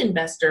really good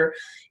investor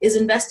is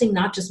investing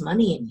not just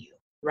money in you,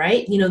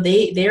 right?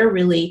 They're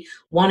really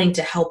wanting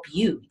to help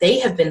you. They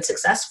have been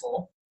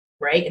successful,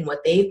 right, in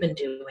what they've been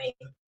doing.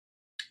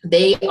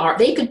 They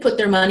could put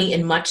their money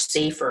in much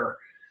safer.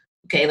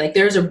 Okay, like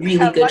there's a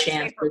really good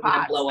chance they're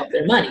going to blow up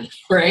their money,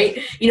 right?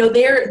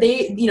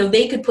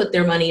 They could put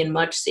their money in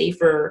much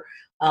safer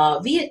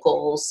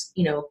vehicles,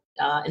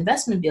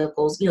 investment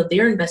vehicles.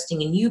 They're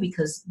investing in you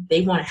because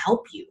they want to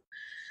help you,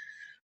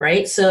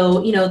 right?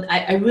 So,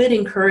 I would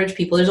encourage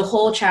people. There's a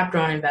whole chapter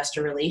on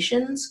investor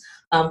relations,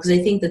 because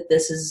I think that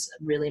this is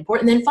really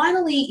important. And then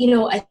finally,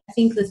 I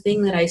think the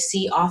thing that I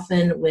see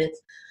often with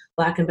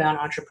Black and brown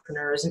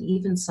entrepreneurs and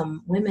even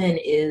some women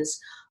is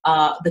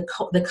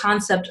the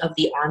concept of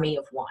the army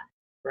of one,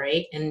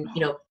 right? And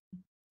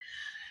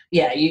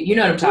yeah, you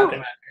know what I'm talking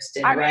about,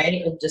 Kristen,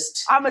 right?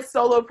 I'm a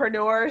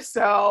solopreneur,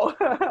 so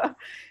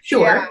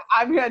sure.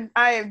 Yeah,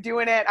 I am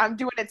doing it. I'm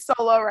doing it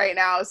solo right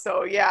now,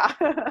 so yeah.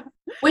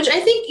 Which I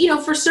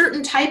think, for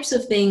certain types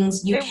of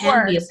things, you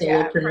can be a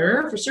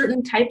solopreneur. For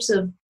certain types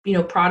of,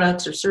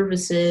 products or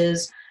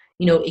services,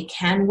 it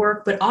can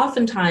work. But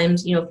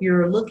oftentimes, if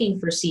you're looking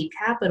for seed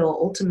capital,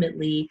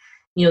 ultimately,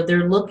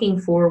 they're looking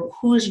for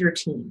who's your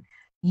team.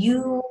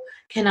 You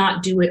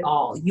cannot do it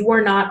all. You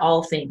are not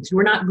all things. You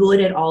are not good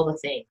at all the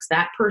things.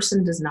 That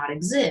person does not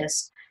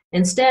exist.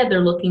 Instead,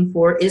 they're looking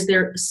for, is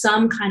there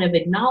some kind of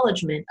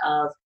acknowledgement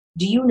of,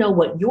 do you know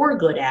what you're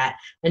good at?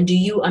 And do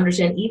you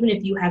understand, even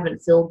if you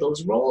haven't filled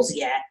those roles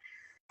yet,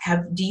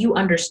 do you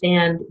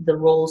understand the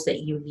roles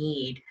that you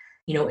need,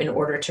 in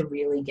order to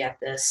really get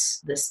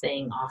this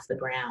thing off the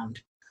ground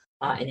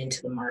and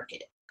into the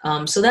market?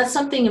 So that's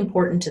something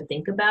important to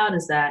think about,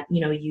 is that,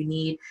 you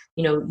need,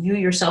 you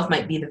yourself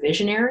might be the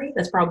visionary.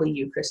 That's probably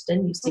you,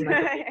 Kristen. You seem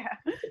like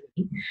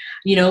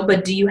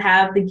but do you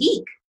have the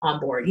geek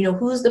on board?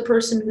 Who's the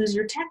person who's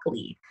your tech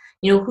lead?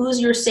 Who's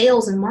your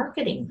sales and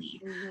marketing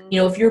lead?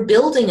 If you're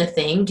building a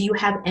thing, do you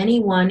have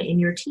anyone in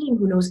your team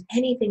who knows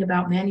anything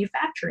about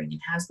manufacturing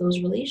and has those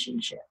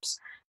relationships?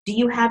 Do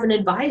you have an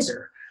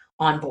advisor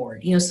on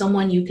board?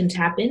 Someone you can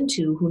tap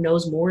into who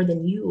knows more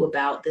than you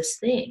about this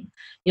thing.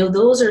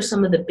 Those are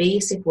some of the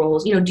basic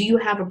roles. Do you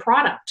have a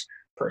product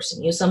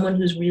person? Someone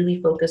who's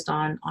really focused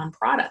on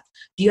product.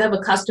 Do you have a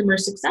customer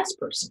success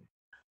person?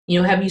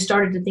 Have you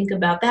started to think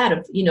about that?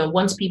 Of,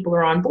 once people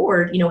are on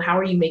board, how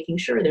are you making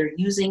sure they're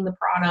using the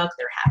product,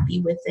 they're happy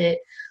with it?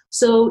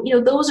 So,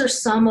 those are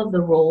some of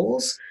the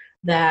roles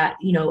that,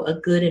 a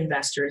good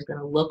investor is going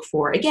to look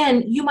for.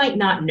 Again, you might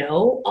not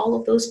know all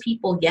of those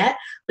people yet,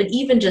 but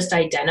even just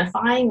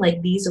identifying,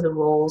 like, these are the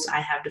roles I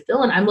have to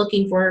fill, and I'm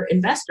looking for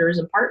investors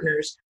and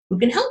partners who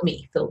can help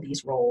me fill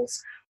these roles.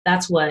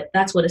 That's what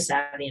a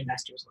savvy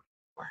investor is looking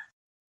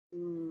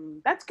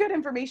for. That's good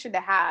information to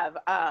have.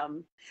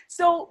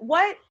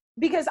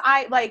 Because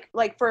I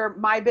like for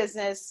my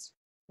business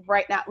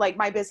right now, like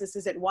my business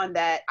isn't one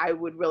that I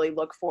would really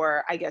look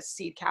for, I guess,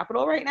 seed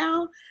capital right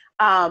now.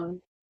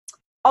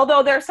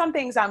 Although there are some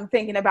things I'm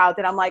thinking about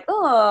that I'm like,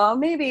 oh,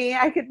 maybe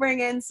I could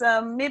bring in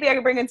some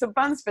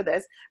funds for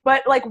this.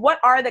 But like, what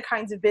are the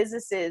kinds of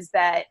businesses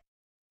that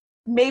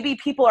maybe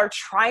people are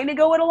trying to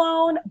go it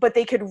alone, but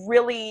they could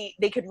really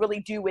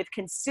do with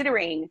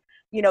considering,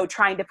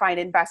 trying to find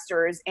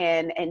investors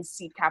and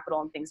seed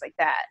capital and things like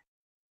that?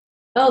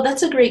 Oh,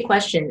 that's a great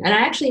question. And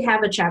I actually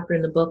have a chapter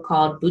in the book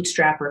called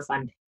Bootstrapper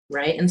Funding,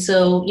 right? And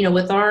so,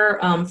 with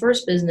our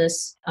first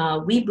business,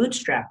 we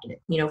bootstrapped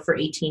it, for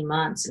 18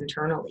 months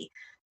internally,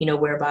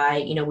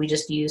 whereby, we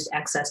just used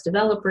excess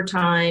developer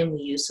time.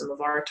 We used some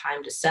of our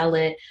time to sell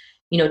it,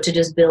 to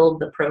just build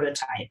the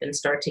prototype and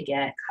start to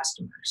get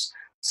customers.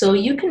 So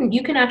you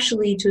can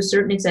actually, to a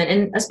certain extent,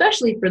 and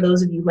especially for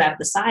those of you who have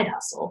the side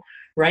hustle,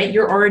 right?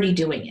 You're already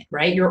doing it,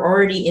 right? You're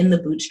already in the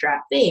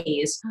bootstrap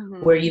phase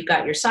where you've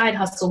got your side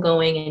hustle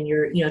going and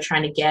you're,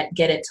 trying to get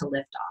it to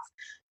lift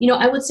off.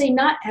 I would say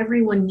not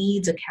everyone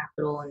needs a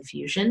capital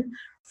infusion,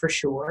 for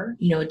sure.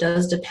 It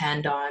does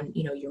depend on,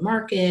 your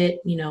market,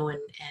 and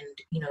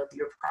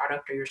your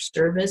product or your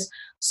service.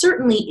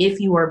 Certainly if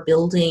you are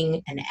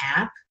building an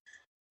app,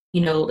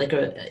 like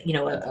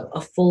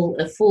a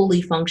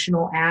fully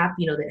functional app,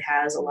 that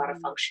has a lot of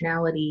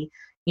functionality.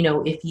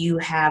 If you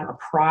have a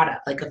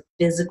product, like a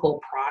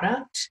physical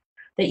product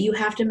that you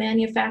have to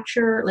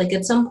manufacture, like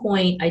at some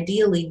point,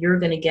 ideally, you're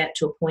going to get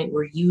to a point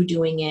where you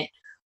doing it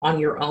on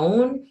your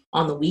own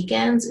on the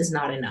weekends is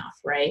not enough,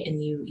 right?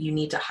 And you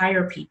need to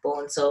hire people.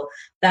 And so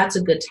that's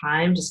a good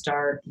time to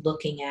start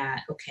looking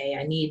at, okay,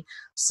 I need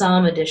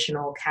some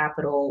additional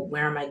capital.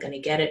 Where am I going to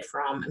get it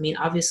from? I mean,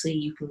 obviously,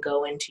 you can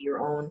go into your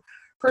own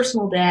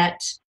personal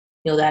debt.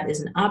 That is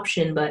an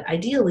option, but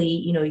ideally,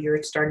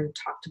 you're starting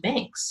to talk to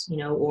banks,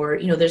 or,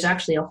 there's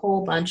actually a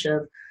whole bunch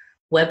of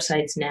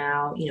websites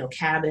now,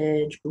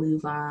 Cabbage,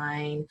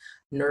 Bluevine,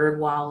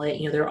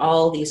 NerdWallet, there are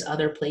all these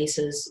other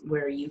places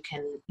where you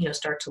can,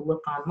 start to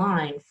look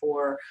online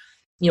for,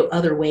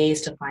 other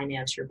ways to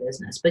finance your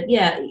business. But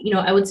yeah,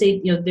 I would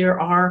say, there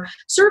are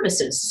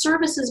services,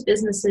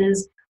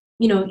 businesses,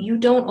 you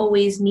don't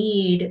always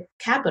need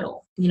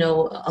capital,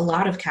 a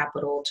lot of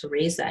capital to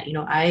raise that.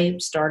 I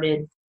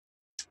started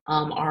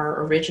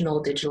our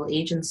original digital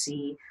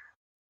agency,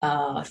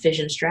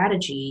 Fission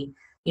Strategy.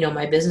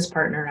 My business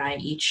partner and I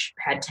each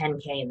had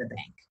 10K in the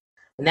bank.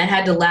 And that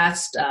had to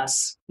last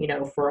us,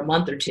 for a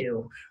month or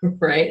two,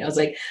 right? I was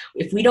like,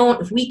 if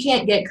we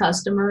can't get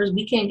customers,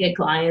 we can't get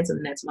clients in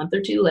the next month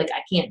or two, like,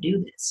 I can't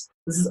do this.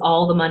 This is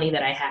all the money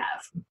that I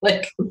have.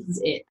 Like, this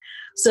is it.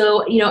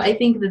 So, I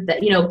think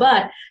that,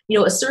 but,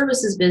 a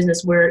services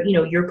business where,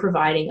 you're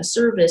providing a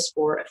service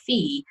for a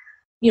fee,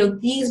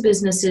 these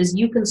businesses,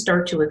 you can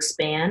start to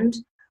expand,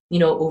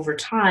 over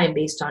time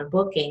based on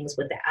bookings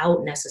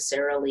without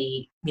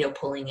necessarily,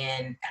 pulling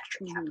in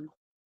extra capital.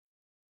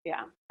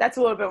 Yeah, that's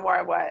a little bit more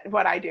of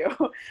what I do.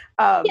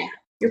 Yeah,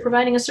 you're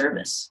providing a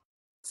service.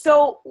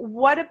 So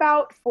what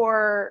about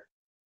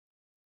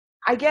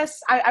I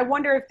guess I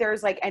wonder if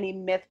there's like any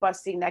myth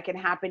busting that can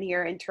happen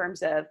here in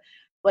terms of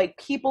like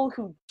people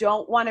who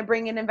don't want to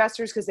bring in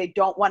investors because they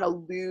don't want to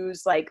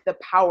lose like the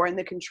power and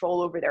the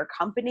control over their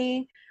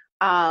company.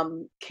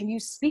 Can you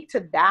speak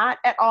to that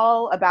at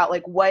all about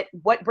like what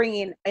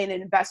bringing in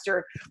an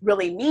investor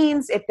really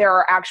means, if there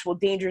are actual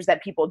dangers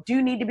that people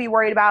do need to be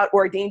worried about,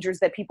 or dangers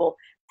that people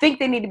think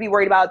they need to be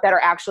worried about that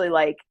are actually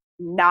like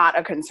not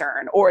a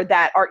concern or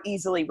that are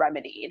easily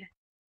remedied?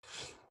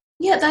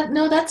 Yeah,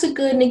 that's a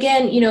good, and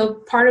again,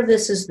 part of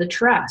this is the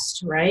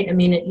trust, right? I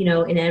mean,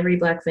 in every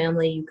Black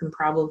family, you can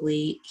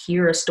probably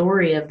hear a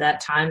story of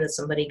that time that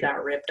somebody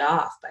got ripped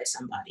off by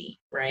somebody,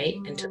 right?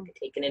 And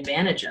taken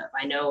advantage of.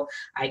 I know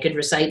I could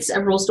recite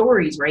several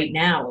stories right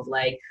now of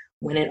like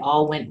when it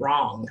all went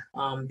wrong,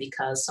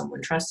 because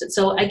someone trusted.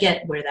 So I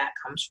get where that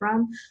comes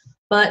from.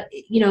 But,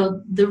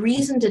 the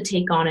reason to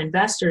take on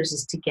investors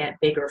is to get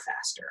bigger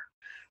faster,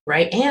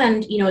 right?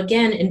 And,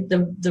 again,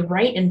 the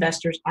right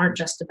investors aren't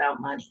just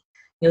about money.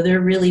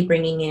 They're really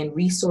bringing in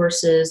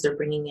resources, they're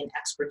bringing in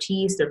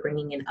expertise, they're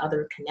bringing in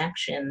other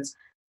connections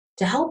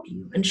to help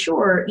you. And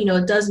sure,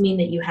 it does mean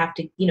that you have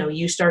to,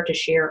 you start to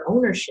share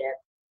ownership.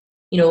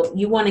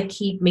 You want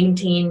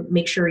to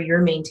make sure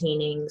you're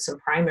maintaining some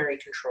primary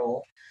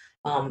control,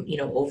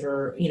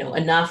 over,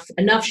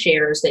 enough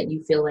shares that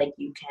you feel like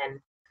you can,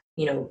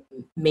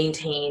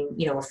 maintain,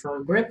 a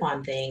firm grip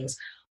on things.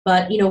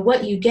 But,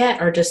 what you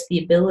get are just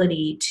the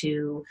ability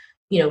to,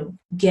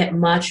 get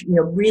much,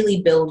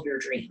 really build your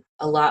dream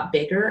a lot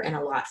bigger and a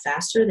lot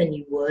faster than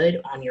you would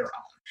on your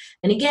own.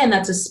 And again,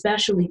 that's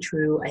especially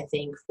true, I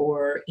think,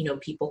 for,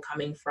 people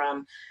coming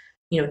from,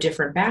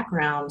 different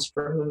backgrounds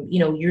for whom,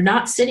 you're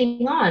not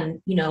sitting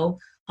on,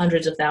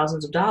 hundreds of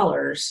thousands of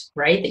dollars,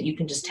 right, that you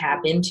can just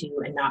tap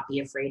into and not be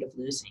afraid of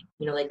losing.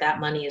 Like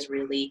that money is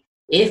really,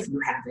 if you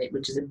have it,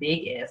 which is a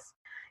big if,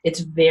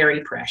 it's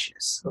very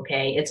precious.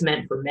 Okay. It's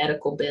meant for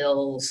medical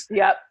bills.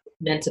 Yep.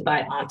 Meant to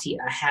buy auntie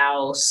a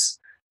house.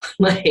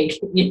 Like,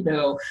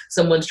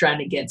 someone's trying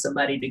to get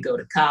somebody to go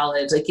to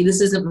college. Like, this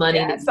isn't money.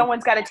 Yeah,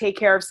 someone's got to take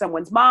care of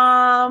someone's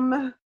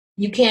mom.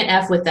 You can't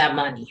F with that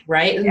money,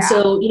 right? And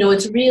so,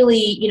 it's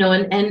really,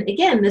 and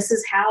again, this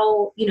is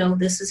how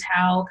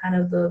kind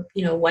of the,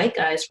 white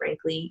guys,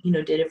 frankly,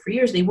 did it for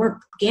years. They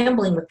weren't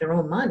gambling with their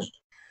own money,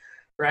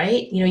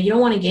 right? You don't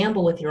want to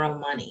gamble with your own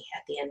money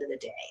at the end of the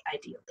day,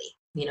 ideally.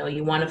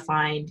 You want to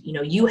find,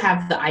 you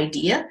have the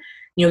idea,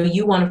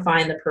 you want to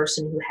find the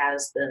person who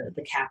has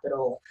the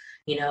capital,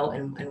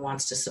 and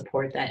wants to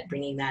support that,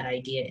 bringing that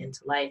idea into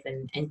life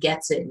and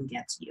gets it and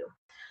gets you.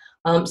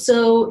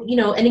 So,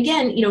 and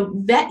again,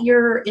 vet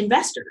your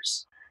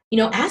investors,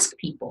 ask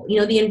people,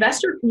 the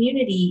investor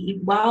community,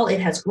 while it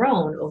has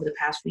grown over the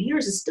past few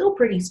years, is still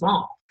pretty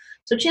small.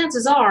 So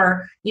chances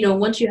are,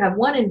 once you have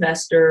one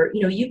investor,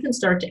 you can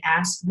start to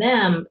ask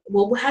them,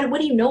 well,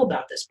 what do you know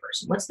about this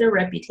person? What's their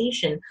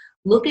reputation?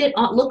 Look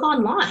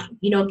online,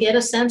 get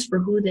a sense for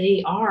who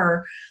they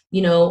are,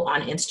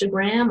 on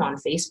Instagram, on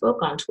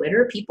Facebook, on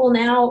Twitter. People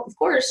now, of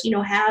course,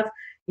 have,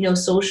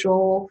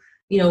 social,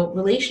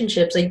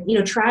 relationships, like,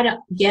 try to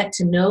get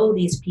to know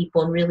these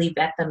people and really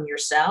vet them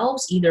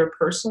yourselves, either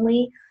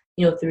personally,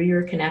 through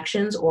your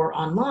connections or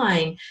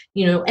online,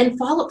 and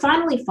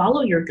finally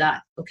follow your gut.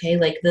 Okay.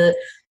 Like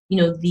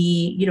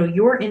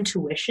your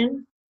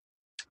intuition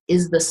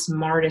is the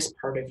smartest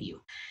part of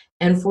you.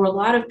 And for a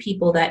lot of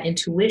people, that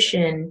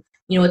intuition,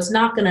 it's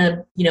not going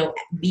to,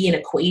 be an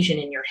equation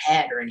in your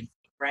head or anything,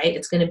 right?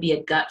 It's going to be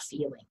a gut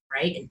feeling,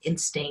 right? An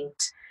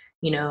instinct,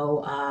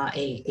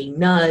 a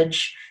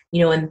nudge,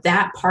 and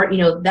that part,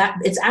 that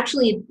it's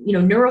actually,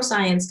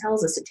 neuroscience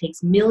tells us it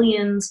takes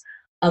millions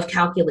of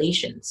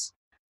calculations,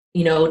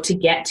 to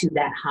get to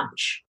that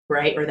hunch,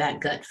 right? Or that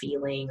gut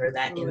feeling or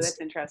that instinct. That's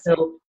interesting.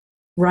 So,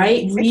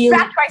 right? It's really,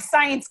 backed by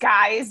science,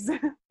 guys.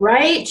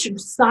 Right?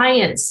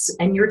 Science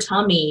and your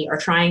tummy are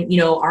trying,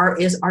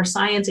 our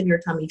science and your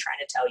tummy trying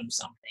to tell you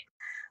something,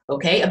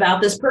 okay,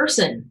 about this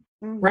person,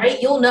 right?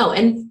 You'll know.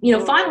 And,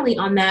 finally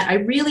on that, I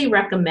really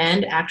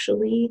recommend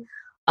actually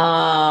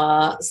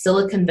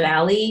Silicon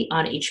Valley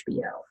on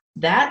HBO.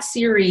 That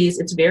series,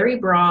 it's very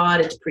broad,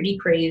 it's pretty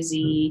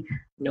crazy,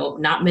 No,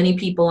 not many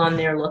people on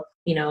there look,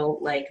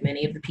 like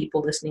many of the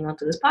people listening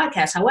onto this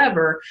podcast.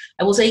 However,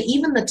 I will say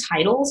even the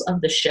titles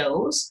of the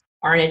shows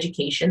are in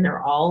education.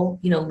 They're all,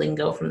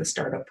 lingo from the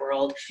startup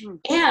world.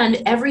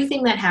 And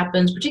everything that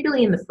happens,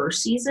 particularly in the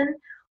first season,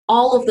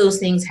 all of those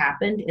things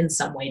happened in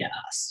some way to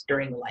us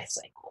during the life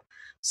cycle.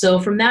 So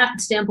from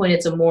that standpoint,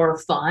 it's a more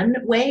fun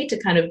way to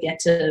kind of get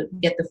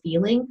the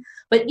feeling.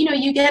 But,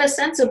 you get a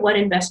sense of what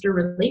investor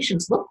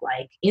relations look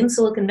like in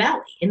Silicon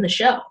Valley in the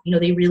show.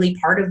 They really,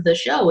 part of the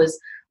show is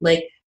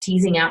like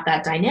teasing out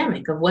that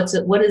dynamic of what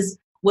does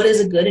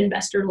a good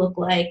investor look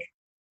like?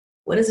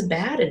 What does a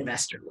bad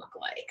investor look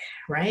like,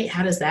 right?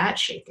 How does that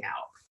shake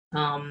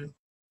out?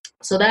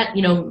 So that,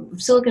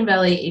 Silicon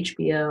Valley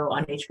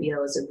on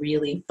HBO is a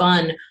really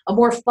a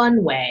more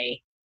fun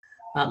way,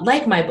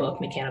 like my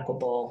book, Mechanical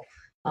Bull,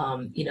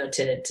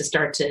 to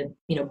start to,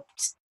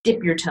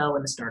 dip your toe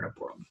in the startup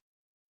world.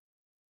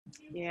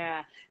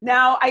 Yeah.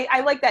 Now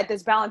I like that,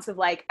 this balance of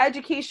like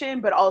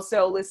education, but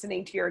also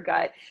listening to your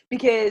gut,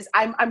 because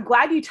I'm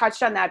glad you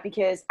touched on that,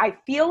 because I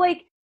feel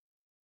like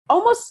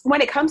almost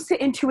when it comes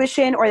to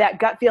intuition or that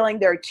gut feeling,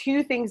 there are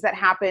two things that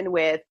happen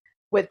with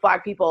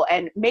Black people.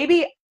 And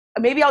maybe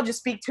I'll just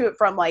speak to it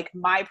from like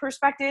my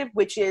perspective,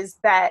 which is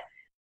that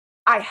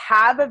I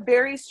have a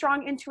very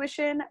strong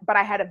intuition, but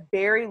I had a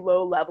very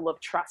low level of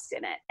trust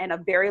in it and a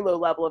very low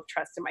level of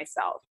trust in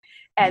myself.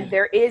 And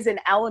there is an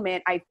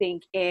element, I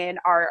think, in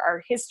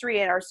our history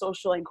and our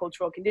social and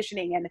cultural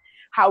conditioning and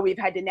how we've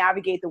had to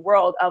navigate the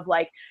world of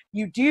like,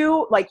 we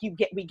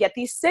get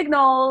these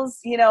signals,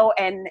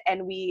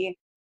 and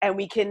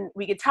we can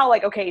tell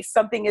like, okay,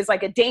 something is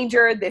like a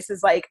danger. This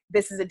is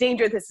a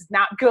danger. This is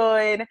not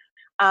good.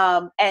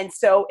 And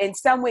so in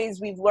some ways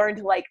we've learned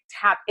to like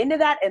tap into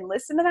that and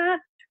listen to that.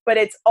 But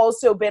it's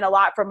also been a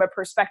lot from a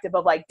perspective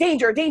of like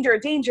danger, danger,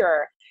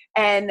 danger.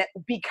 And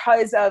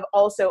because of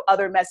also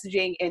other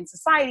messaging in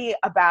society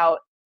about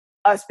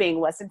us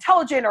being less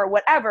intelligent or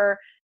whatever,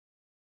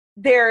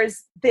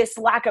 there's this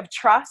lack of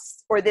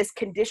trust, or this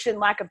conditioned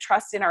lack of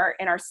trust in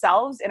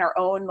ourselves, in our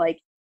own like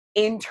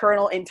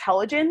internal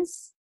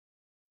intelligence.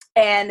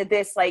 And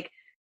this like,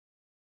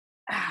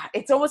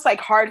 it's almost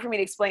like hard for me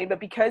to explain, but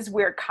because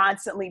we're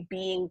constantly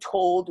being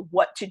told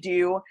what to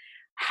do,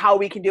 how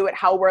we can do it,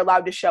 how we're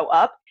allowed to show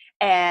up,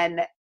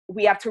 and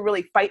we have to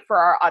really fight for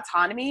our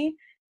autonomy,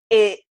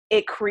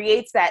 it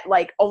creates that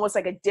like almost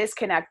like a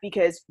disconnect,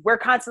 because we're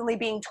constantly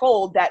being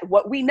told that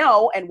what we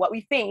know and what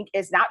we think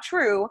is not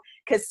true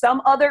because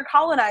some other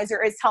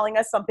colonizer is telling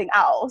us something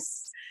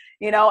else,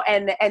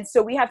 and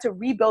so we have to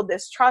rebuild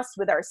this trust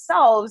with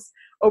ourselves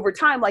over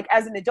time. Like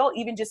as an adult,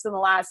 even just in the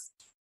last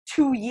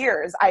 2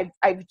 years,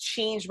 I've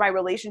changed my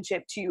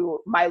relationship to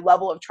my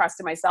level of trust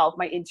in myself,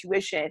 my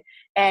intuition.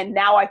 And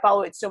now I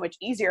follow it so much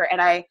easier.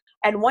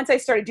 And once I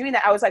started doing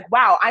that, I was like,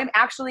 wow, I'm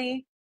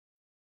actually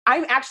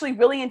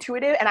really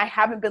intuitive, and I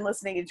haven't been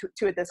listening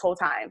to it this whole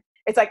time.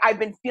 It's like, I've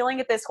been feeling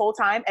it this whole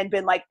time and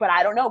been like, but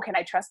I don't know. Can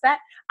I trust that?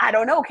 I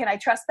don't know. Can I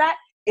trust that?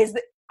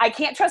 I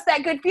can't trust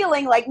that good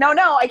feeling. Like, no,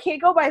 I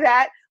can't go by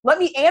that. Let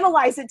me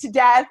analyze it to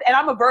death. And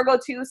I'm a Virgo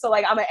too. So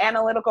like, I'm an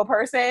analytical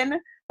person.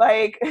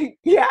 Like,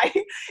 yeah,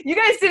 you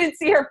guys didn't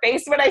see her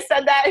face when I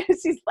said that.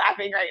 She's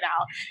laughing right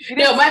now.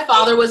 No, my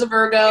father was a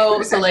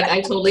Virgo. So like,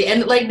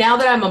 and like, now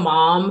that I'm a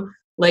mom,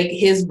 like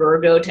his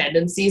Virgo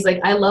tendencies, like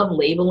I love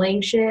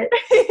labeling shit.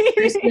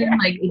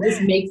 Like it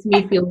just makes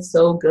me feel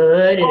so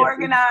good. And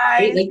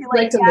organized. Like,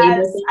 like to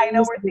label things. I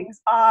know where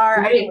things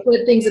are. Right?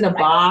 Put things in a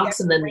box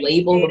and then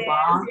label the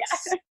box.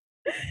 Yeah.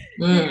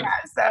 Yeah,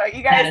 so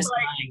you guys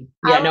like,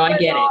 yeah, no, I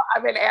get it.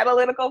 I'm an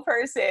analytical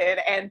person,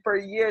 and for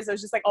years I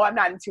was just like, oh, I'm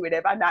not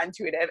intuitive,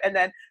 and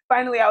then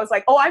finally I was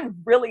like, oh, I'm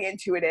really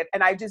intuitive,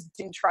 and I just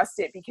didn't trust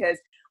it because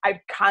I've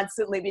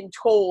constantly been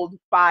told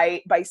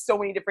by so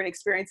many different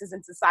experiences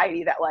in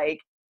society that like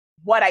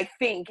what I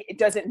think, it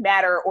doesn't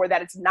matter, or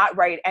that it's not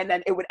right, and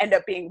then it would end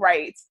up being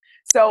right.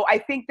 So I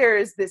think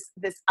there's this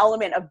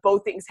element of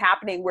both things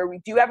happening, where we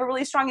do have a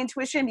really strong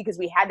intuition because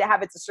we had to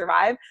have it to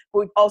survive, but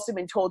we've also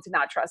been told to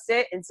not trust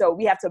it. And so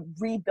we have to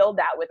rebuild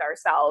that with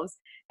ourselves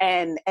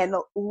and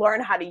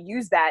learn how to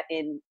use that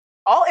in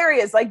all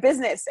areas like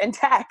business and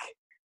tech.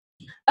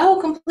 Oh,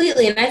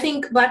 completely. And I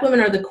think Black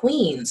women are the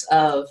queens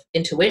of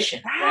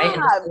intuition, right?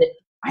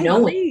 And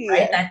knowing,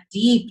 right? That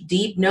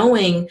deep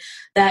knowing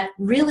that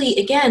really,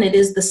 again, it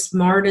is the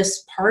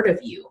smartest part of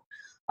you.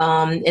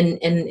 And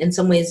in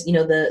some ways,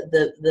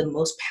 the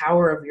most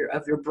power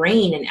of your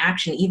brain in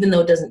action, even though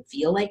it doesn't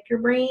feel like your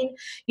brain,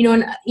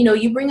 and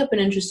you bring up an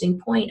interesting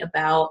point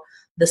about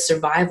the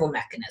survival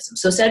mechanism.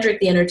 So Cedric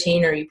the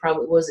Entertainer, you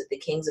probably was at the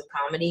Kings of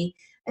Comedy.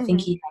 I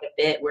think he had a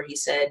bit where he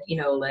said,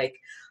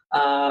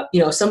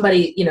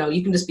 somebody,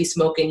 you can just be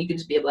smoking. You can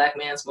just be a Black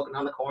man smoking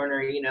on the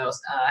corner,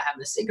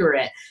 having a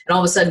cigarette. And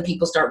all of a sudden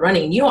people start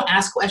running and you don't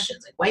ask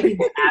questions. Like white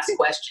people ask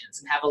questions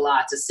and have a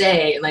lot to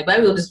say. And like Black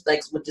people just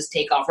like would just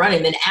take off running.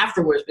 And then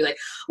afterwards be like,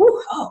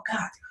 oh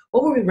God,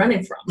 what were we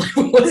running from?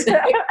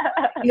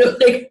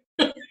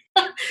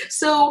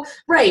 So,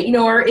 right.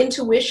 Our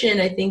intuition,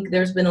 I think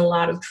there's been a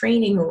lot of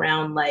training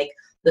around like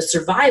the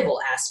survival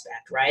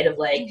aspect, right? Of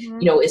like,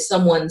 is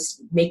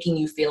someone's making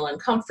you feel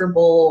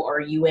uncomfortable? Or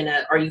are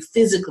you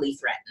physically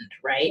threatened,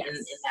 right? In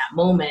that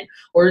moment?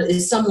 Or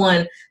is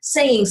someone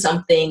saying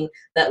something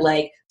that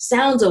like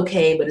sounds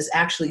okay, but is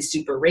actually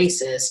super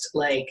racist?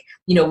 Like,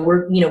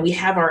 we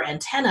have our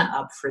antenna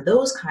up for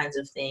those kinds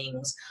of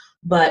things,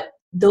 but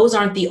those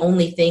aren't the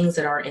only things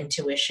that our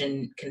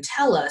intuition can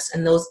tell us.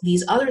 And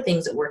these other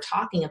things that we're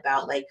talking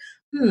about, like,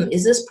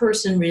 is this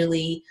person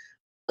really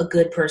a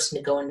good person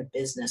to go into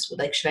business with?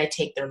 Like, should I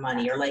take their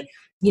money? Or like,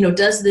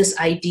 does this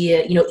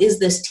idea, is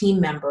this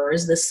team member,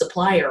 is this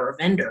supplier or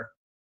vendor,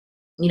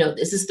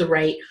 is this the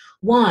right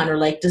one? Or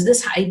like, does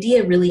this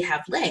idea really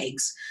have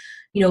legs?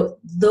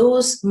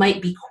 Those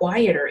might be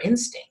quieter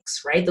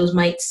instincts, right? Those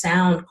might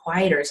sound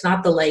quieter. It's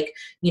not the like,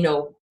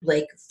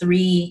 like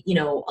 3,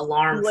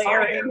 alarm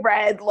blaring fire,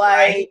 red light.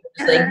 Right?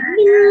 It's like,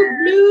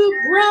 bloop,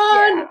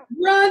 bloop,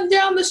 run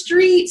down the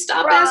street,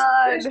 stop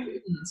asking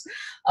questions.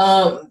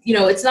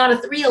 It's not a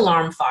 3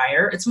 alarm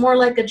fire. It's more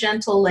like a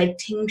gentle, like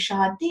ting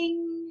sha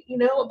ding,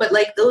 but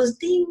like those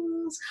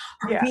dings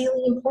are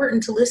really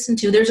important to listen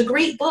to. There's a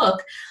great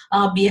book,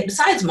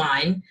 besides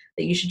mine,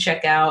 that you should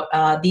check out,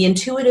 The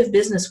Intuitive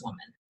Businesswoman.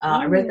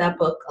 I read that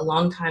book a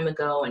long time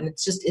ago, and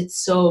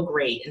it's so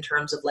great in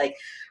terms of like,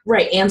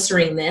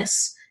 answering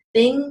this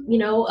thing,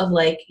 of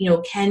like,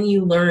 can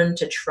you learn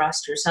to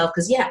trust yourself?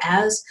 Because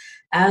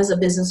as a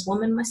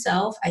businesswoman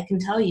myself, I can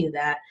tell you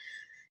that,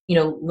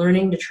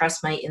 learning to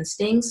trust my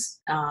instincts,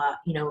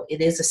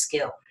 it is a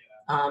skill.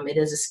 It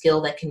is a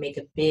skill that can make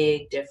a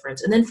big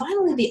difference. And then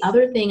finally, the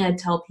other thing I'd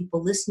tell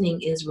people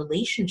listening is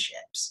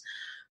relationships.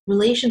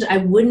 I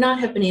would not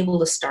have been able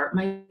to start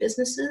my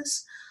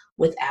businesses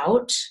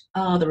without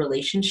the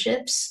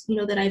relationships,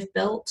 that I've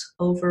built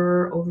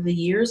over the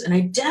years. And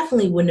I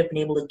definitely wouldn't have been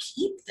able to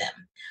keep them.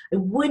 I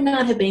would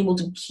not have been able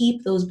to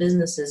keep those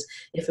businesses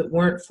if it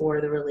weren't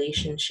for the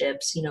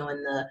relationships, and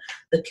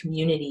the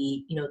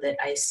community, that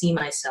I see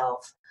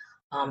myself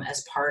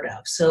as part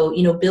of. So,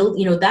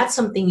 build, that's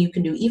something you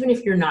can do, even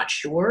if you're not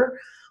sure,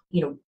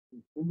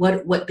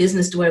 what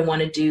business do I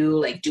want to do?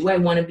 Like, do I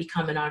want to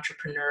become an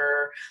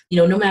entrepreneur?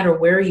 No matter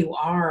where you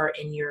are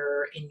in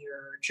your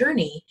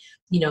journey,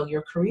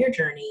 your career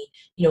journey,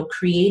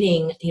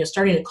 creating,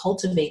 starting to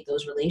cultivate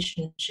those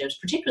relationships,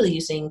 particularly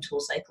using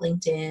tools like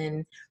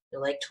LinkedIn,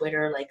 like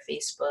Twitter, like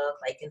Facebook,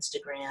 like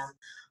Instagram.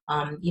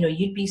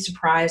 You'd be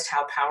surprised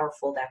how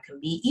powerful that can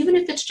be, even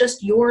if it's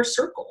just your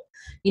circle.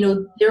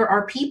 There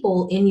are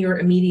people in your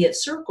immediate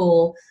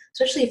circle,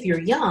 especially if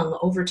you're young,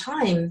 over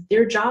time,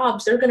 they're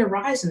going to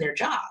rise in their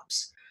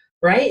jobs,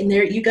 right? And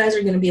you guys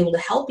are going to be able to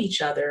help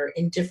each other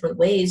in different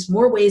ways,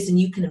 more ways than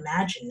you can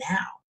imagine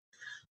now.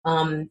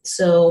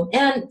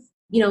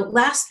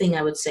 Last thing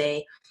I would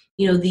say,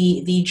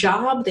 the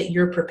job that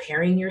you're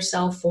preparing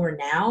yourself for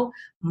now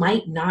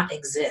might not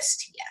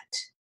exist yet.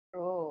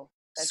 Oh,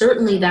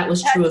 certainly true. That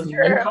was true of me,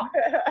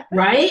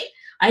 right?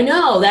 I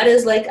know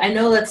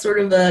that's sort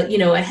of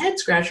a head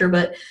scratcher,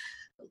 but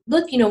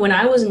look, when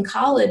I was in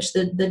college,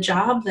 the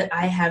job that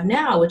I have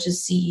now, which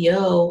is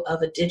CEO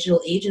of a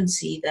digital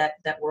agency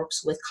that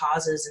works with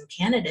causes and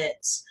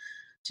candidates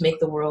to make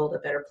the world a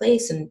better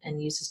place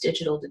and uses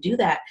digital to do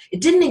that,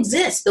 it didn't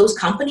exist. Those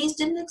companies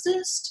didn't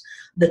exist.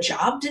 The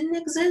job didn't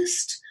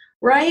exist,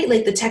 right?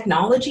 Like the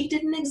technology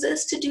didn't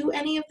exist to do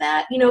any of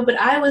that, but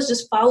I was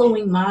just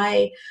following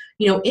my,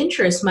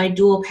 interests, my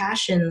dual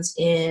passions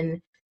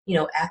in,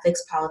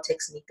 ethics,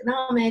 politics, and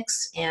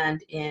economics,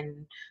 and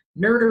in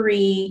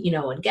nerdery,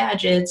 and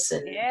gadgets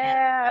and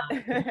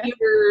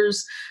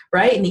computers,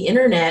 right? And the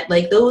internet,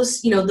 like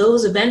those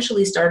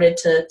eventually started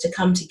to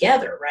come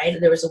together, right?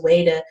 There was a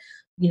way to,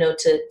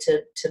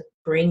 to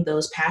bring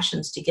those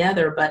passions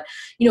together. But,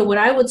 what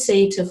I would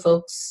say to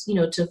folks,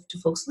 to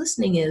folks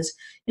listening is,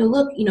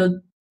 look,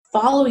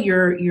 follow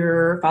your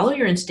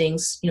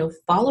instincts,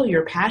 follow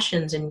your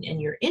passions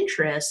and your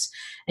interests.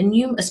 And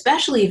you,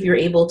 especially if you're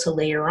able to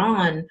layer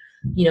on,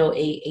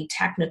 a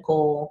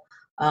technical,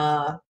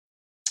 a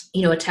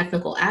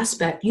technical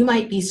aspect, you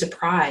might be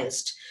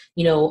surprised,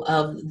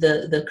 of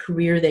the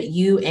career that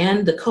you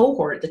and the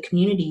cohort, the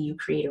community you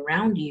create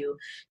around you,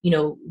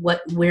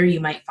 where you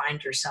might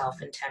find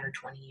yourself in 10 or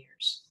 20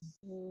 years.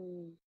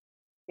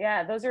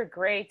 Yeah, those are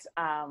great,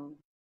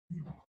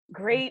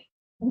 great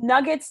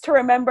nuggets to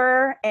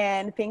remember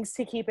and things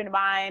to keep in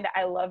mind.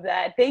 I love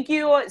that. Thank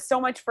you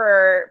so much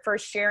for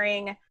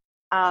sharing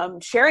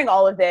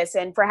all of this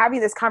and for having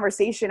this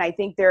conversation. I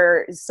think there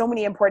are so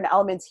many important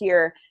elements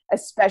here,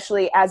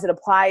 especially as it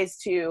applies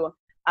to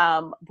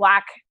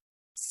Black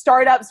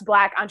startups,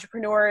 Black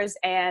entrepreneurs,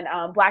 and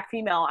Black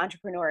female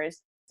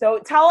entrepreneurs. So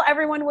tell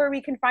everyone where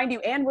we can find you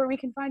and where we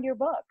can find your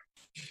book.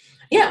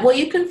 Yeah, well,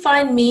 you can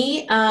find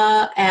me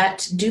at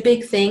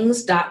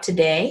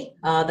dobigthings.today.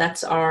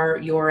 That's our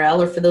URL,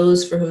 or for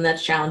those for whom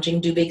that's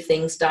challenging,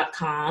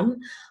 dobigthings.com.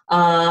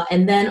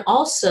 And then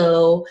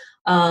also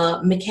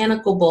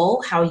Mechanical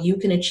Bull, How You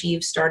Can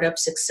Achieve Startup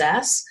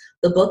Success.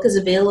 The book is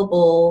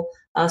available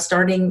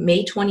starting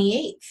May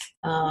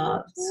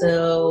 28th.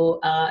 So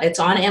it's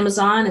on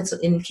Amazon, it's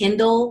in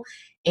Kindle,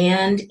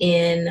 and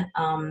in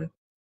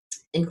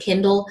in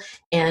Kindle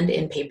and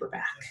in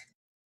paperback.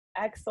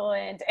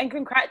 Excellent. And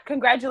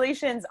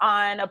congratulations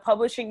on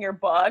publishing your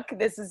book.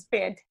 This is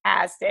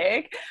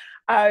fantastic.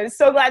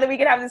 So glad that we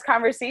could have this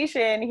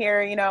conversation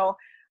here,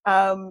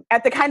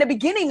 at the kind of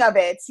beginning of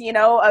it,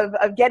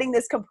 of getting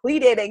this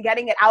completed and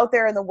getting it out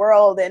there in the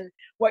world and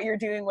what you're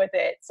doing with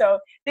it. So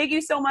thank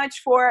you so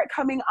much for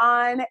coming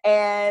on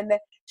and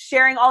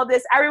sharing all of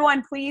this.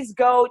 Everyone, please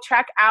go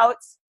check out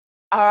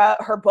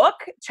her book.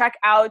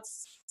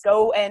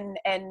 Go and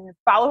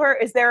follow her.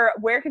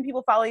 Where can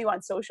people follow you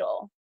on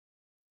social?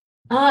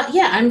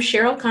 I'm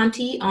Cheryl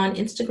Contee on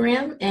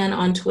Instagram, and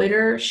on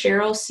Twitter,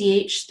 Cheryl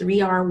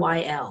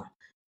CH3RYL.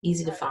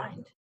 Easy to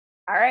find.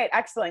 All right,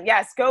 excellent.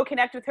 Yes, go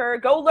connect with her.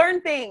 Go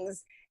learn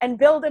things and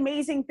build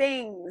amazing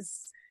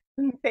things.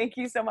 Thank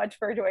you so much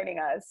for joining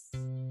us.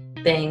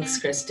 Thanks,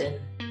 Kristen.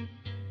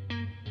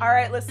 All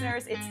right,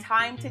 listeners, it's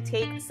time to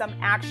take some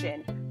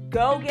action.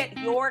 Go get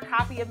your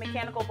copy of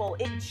Mechanical Bull.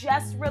 It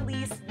just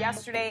released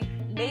yesterday,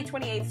 May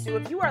 28th. So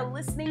if you are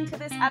listening to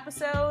this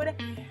episode,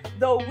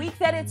 the week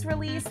that it's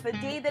released, the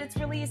day that it's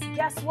released,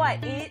 guess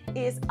what? It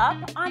is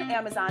up on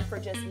Amazon for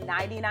just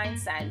 99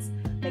 cents.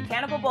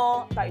 Mechanical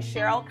Bull by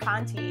Cheryl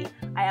Contee.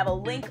 I have a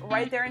link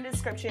right there in the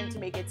description to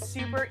make it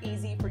super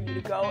easy for you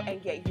to go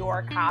and get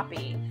your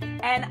copy.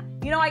 And,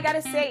 I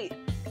gotta say,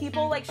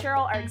 people like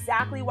Cheryl are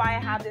exactly why I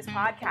have this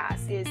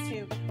podcast, is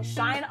to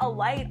shine a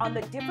light on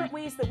the different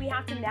ways that we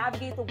have to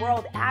navigate the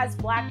world as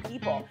Black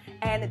people.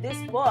 And this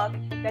book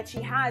that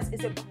she has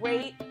is a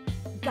great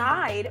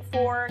guide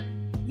for,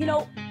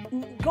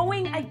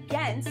 going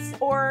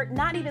against or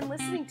not even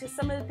listening to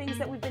some of the things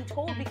that we've been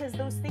told, because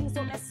those things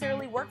don't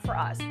necessarily work for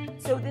us.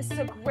 So this is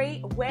a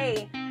great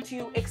way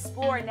to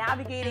explore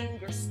navigating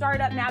your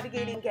startup,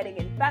 navigating getting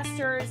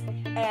investors,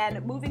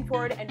 and moving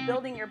forward and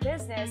building your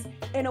business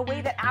in a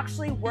way that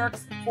actually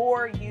works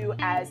for you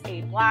as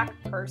a Black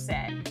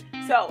person.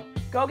 So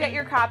go get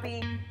your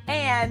copy.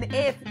 And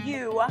if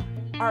you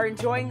are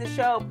enjoying the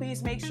show,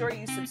 please make sure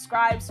you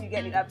subscribe so you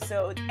get new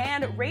episodes,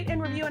 and rate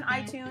and review on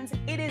iTunes.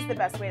 It is the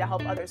best way to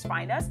help others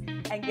find us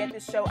and get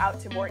this show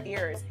out to more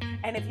ears.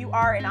 And if you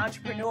are an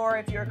entrepreneur,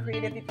 if you're a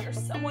creative, if you're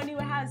someone who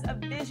has a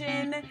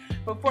vision,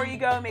 before you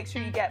go, make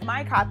sure you get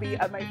my copy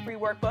of my free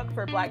workbook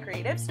for Black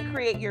creatives,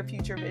 Create Your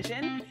Future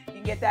Vision. You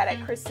can get that at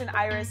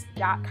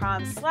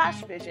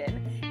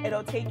kristeniris.com/vision.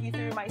 It'll take you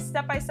through my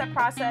step-by-step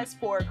process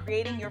for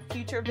creating your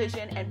future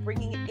vision and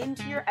bringing it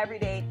into your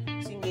everyday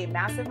so you can gain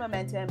massive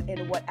momentum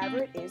in whatever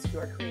it is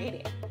you're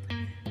creating.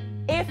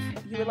 If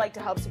you would like to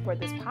help support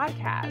this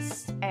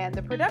podcast and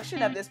the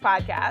production of this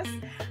podcast,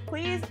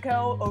 please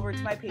go over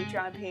to my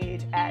Patreon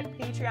page at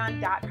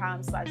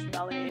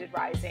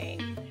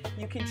patreon.com/melanatedrising.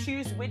 You can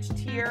choose which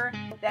tier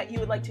that you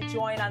would like to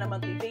join on a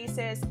monthly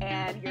basis,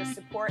 and your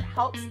support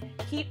helps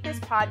keep this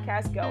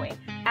podcast going.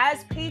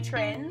 As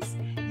patrons,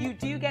 you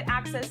do get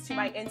access to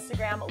my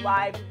Instagram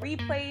live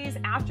replays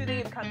after they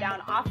have come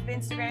down off of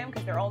Instagram,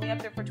 because they're only up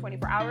there for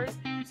 24 hours.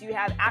 So you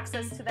have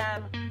access to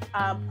them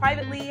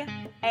privately,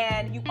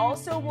 and you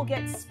also will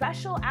get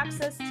special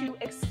access to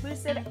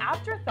exclusive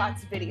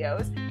afterthoughts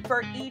videos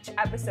for each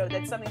episode.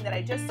 That's something that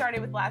I just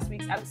started with last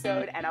week's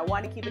episode, and I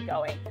want to keep it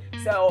going.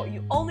 So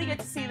you only get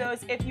to see those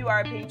if you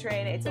are a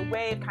patron. It's a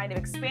way of kind of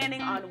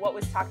expanding on what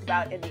was talked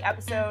about in the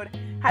episode.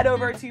 Head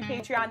over to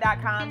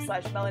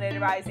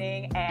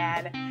patreon.com/melanatedrising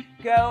and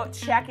go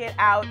check it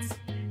out.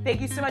 Thank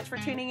you so much for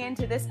tuning in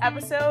to this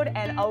episode,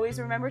 and always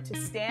remember to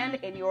stand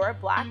in your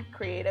Black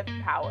creative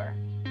power.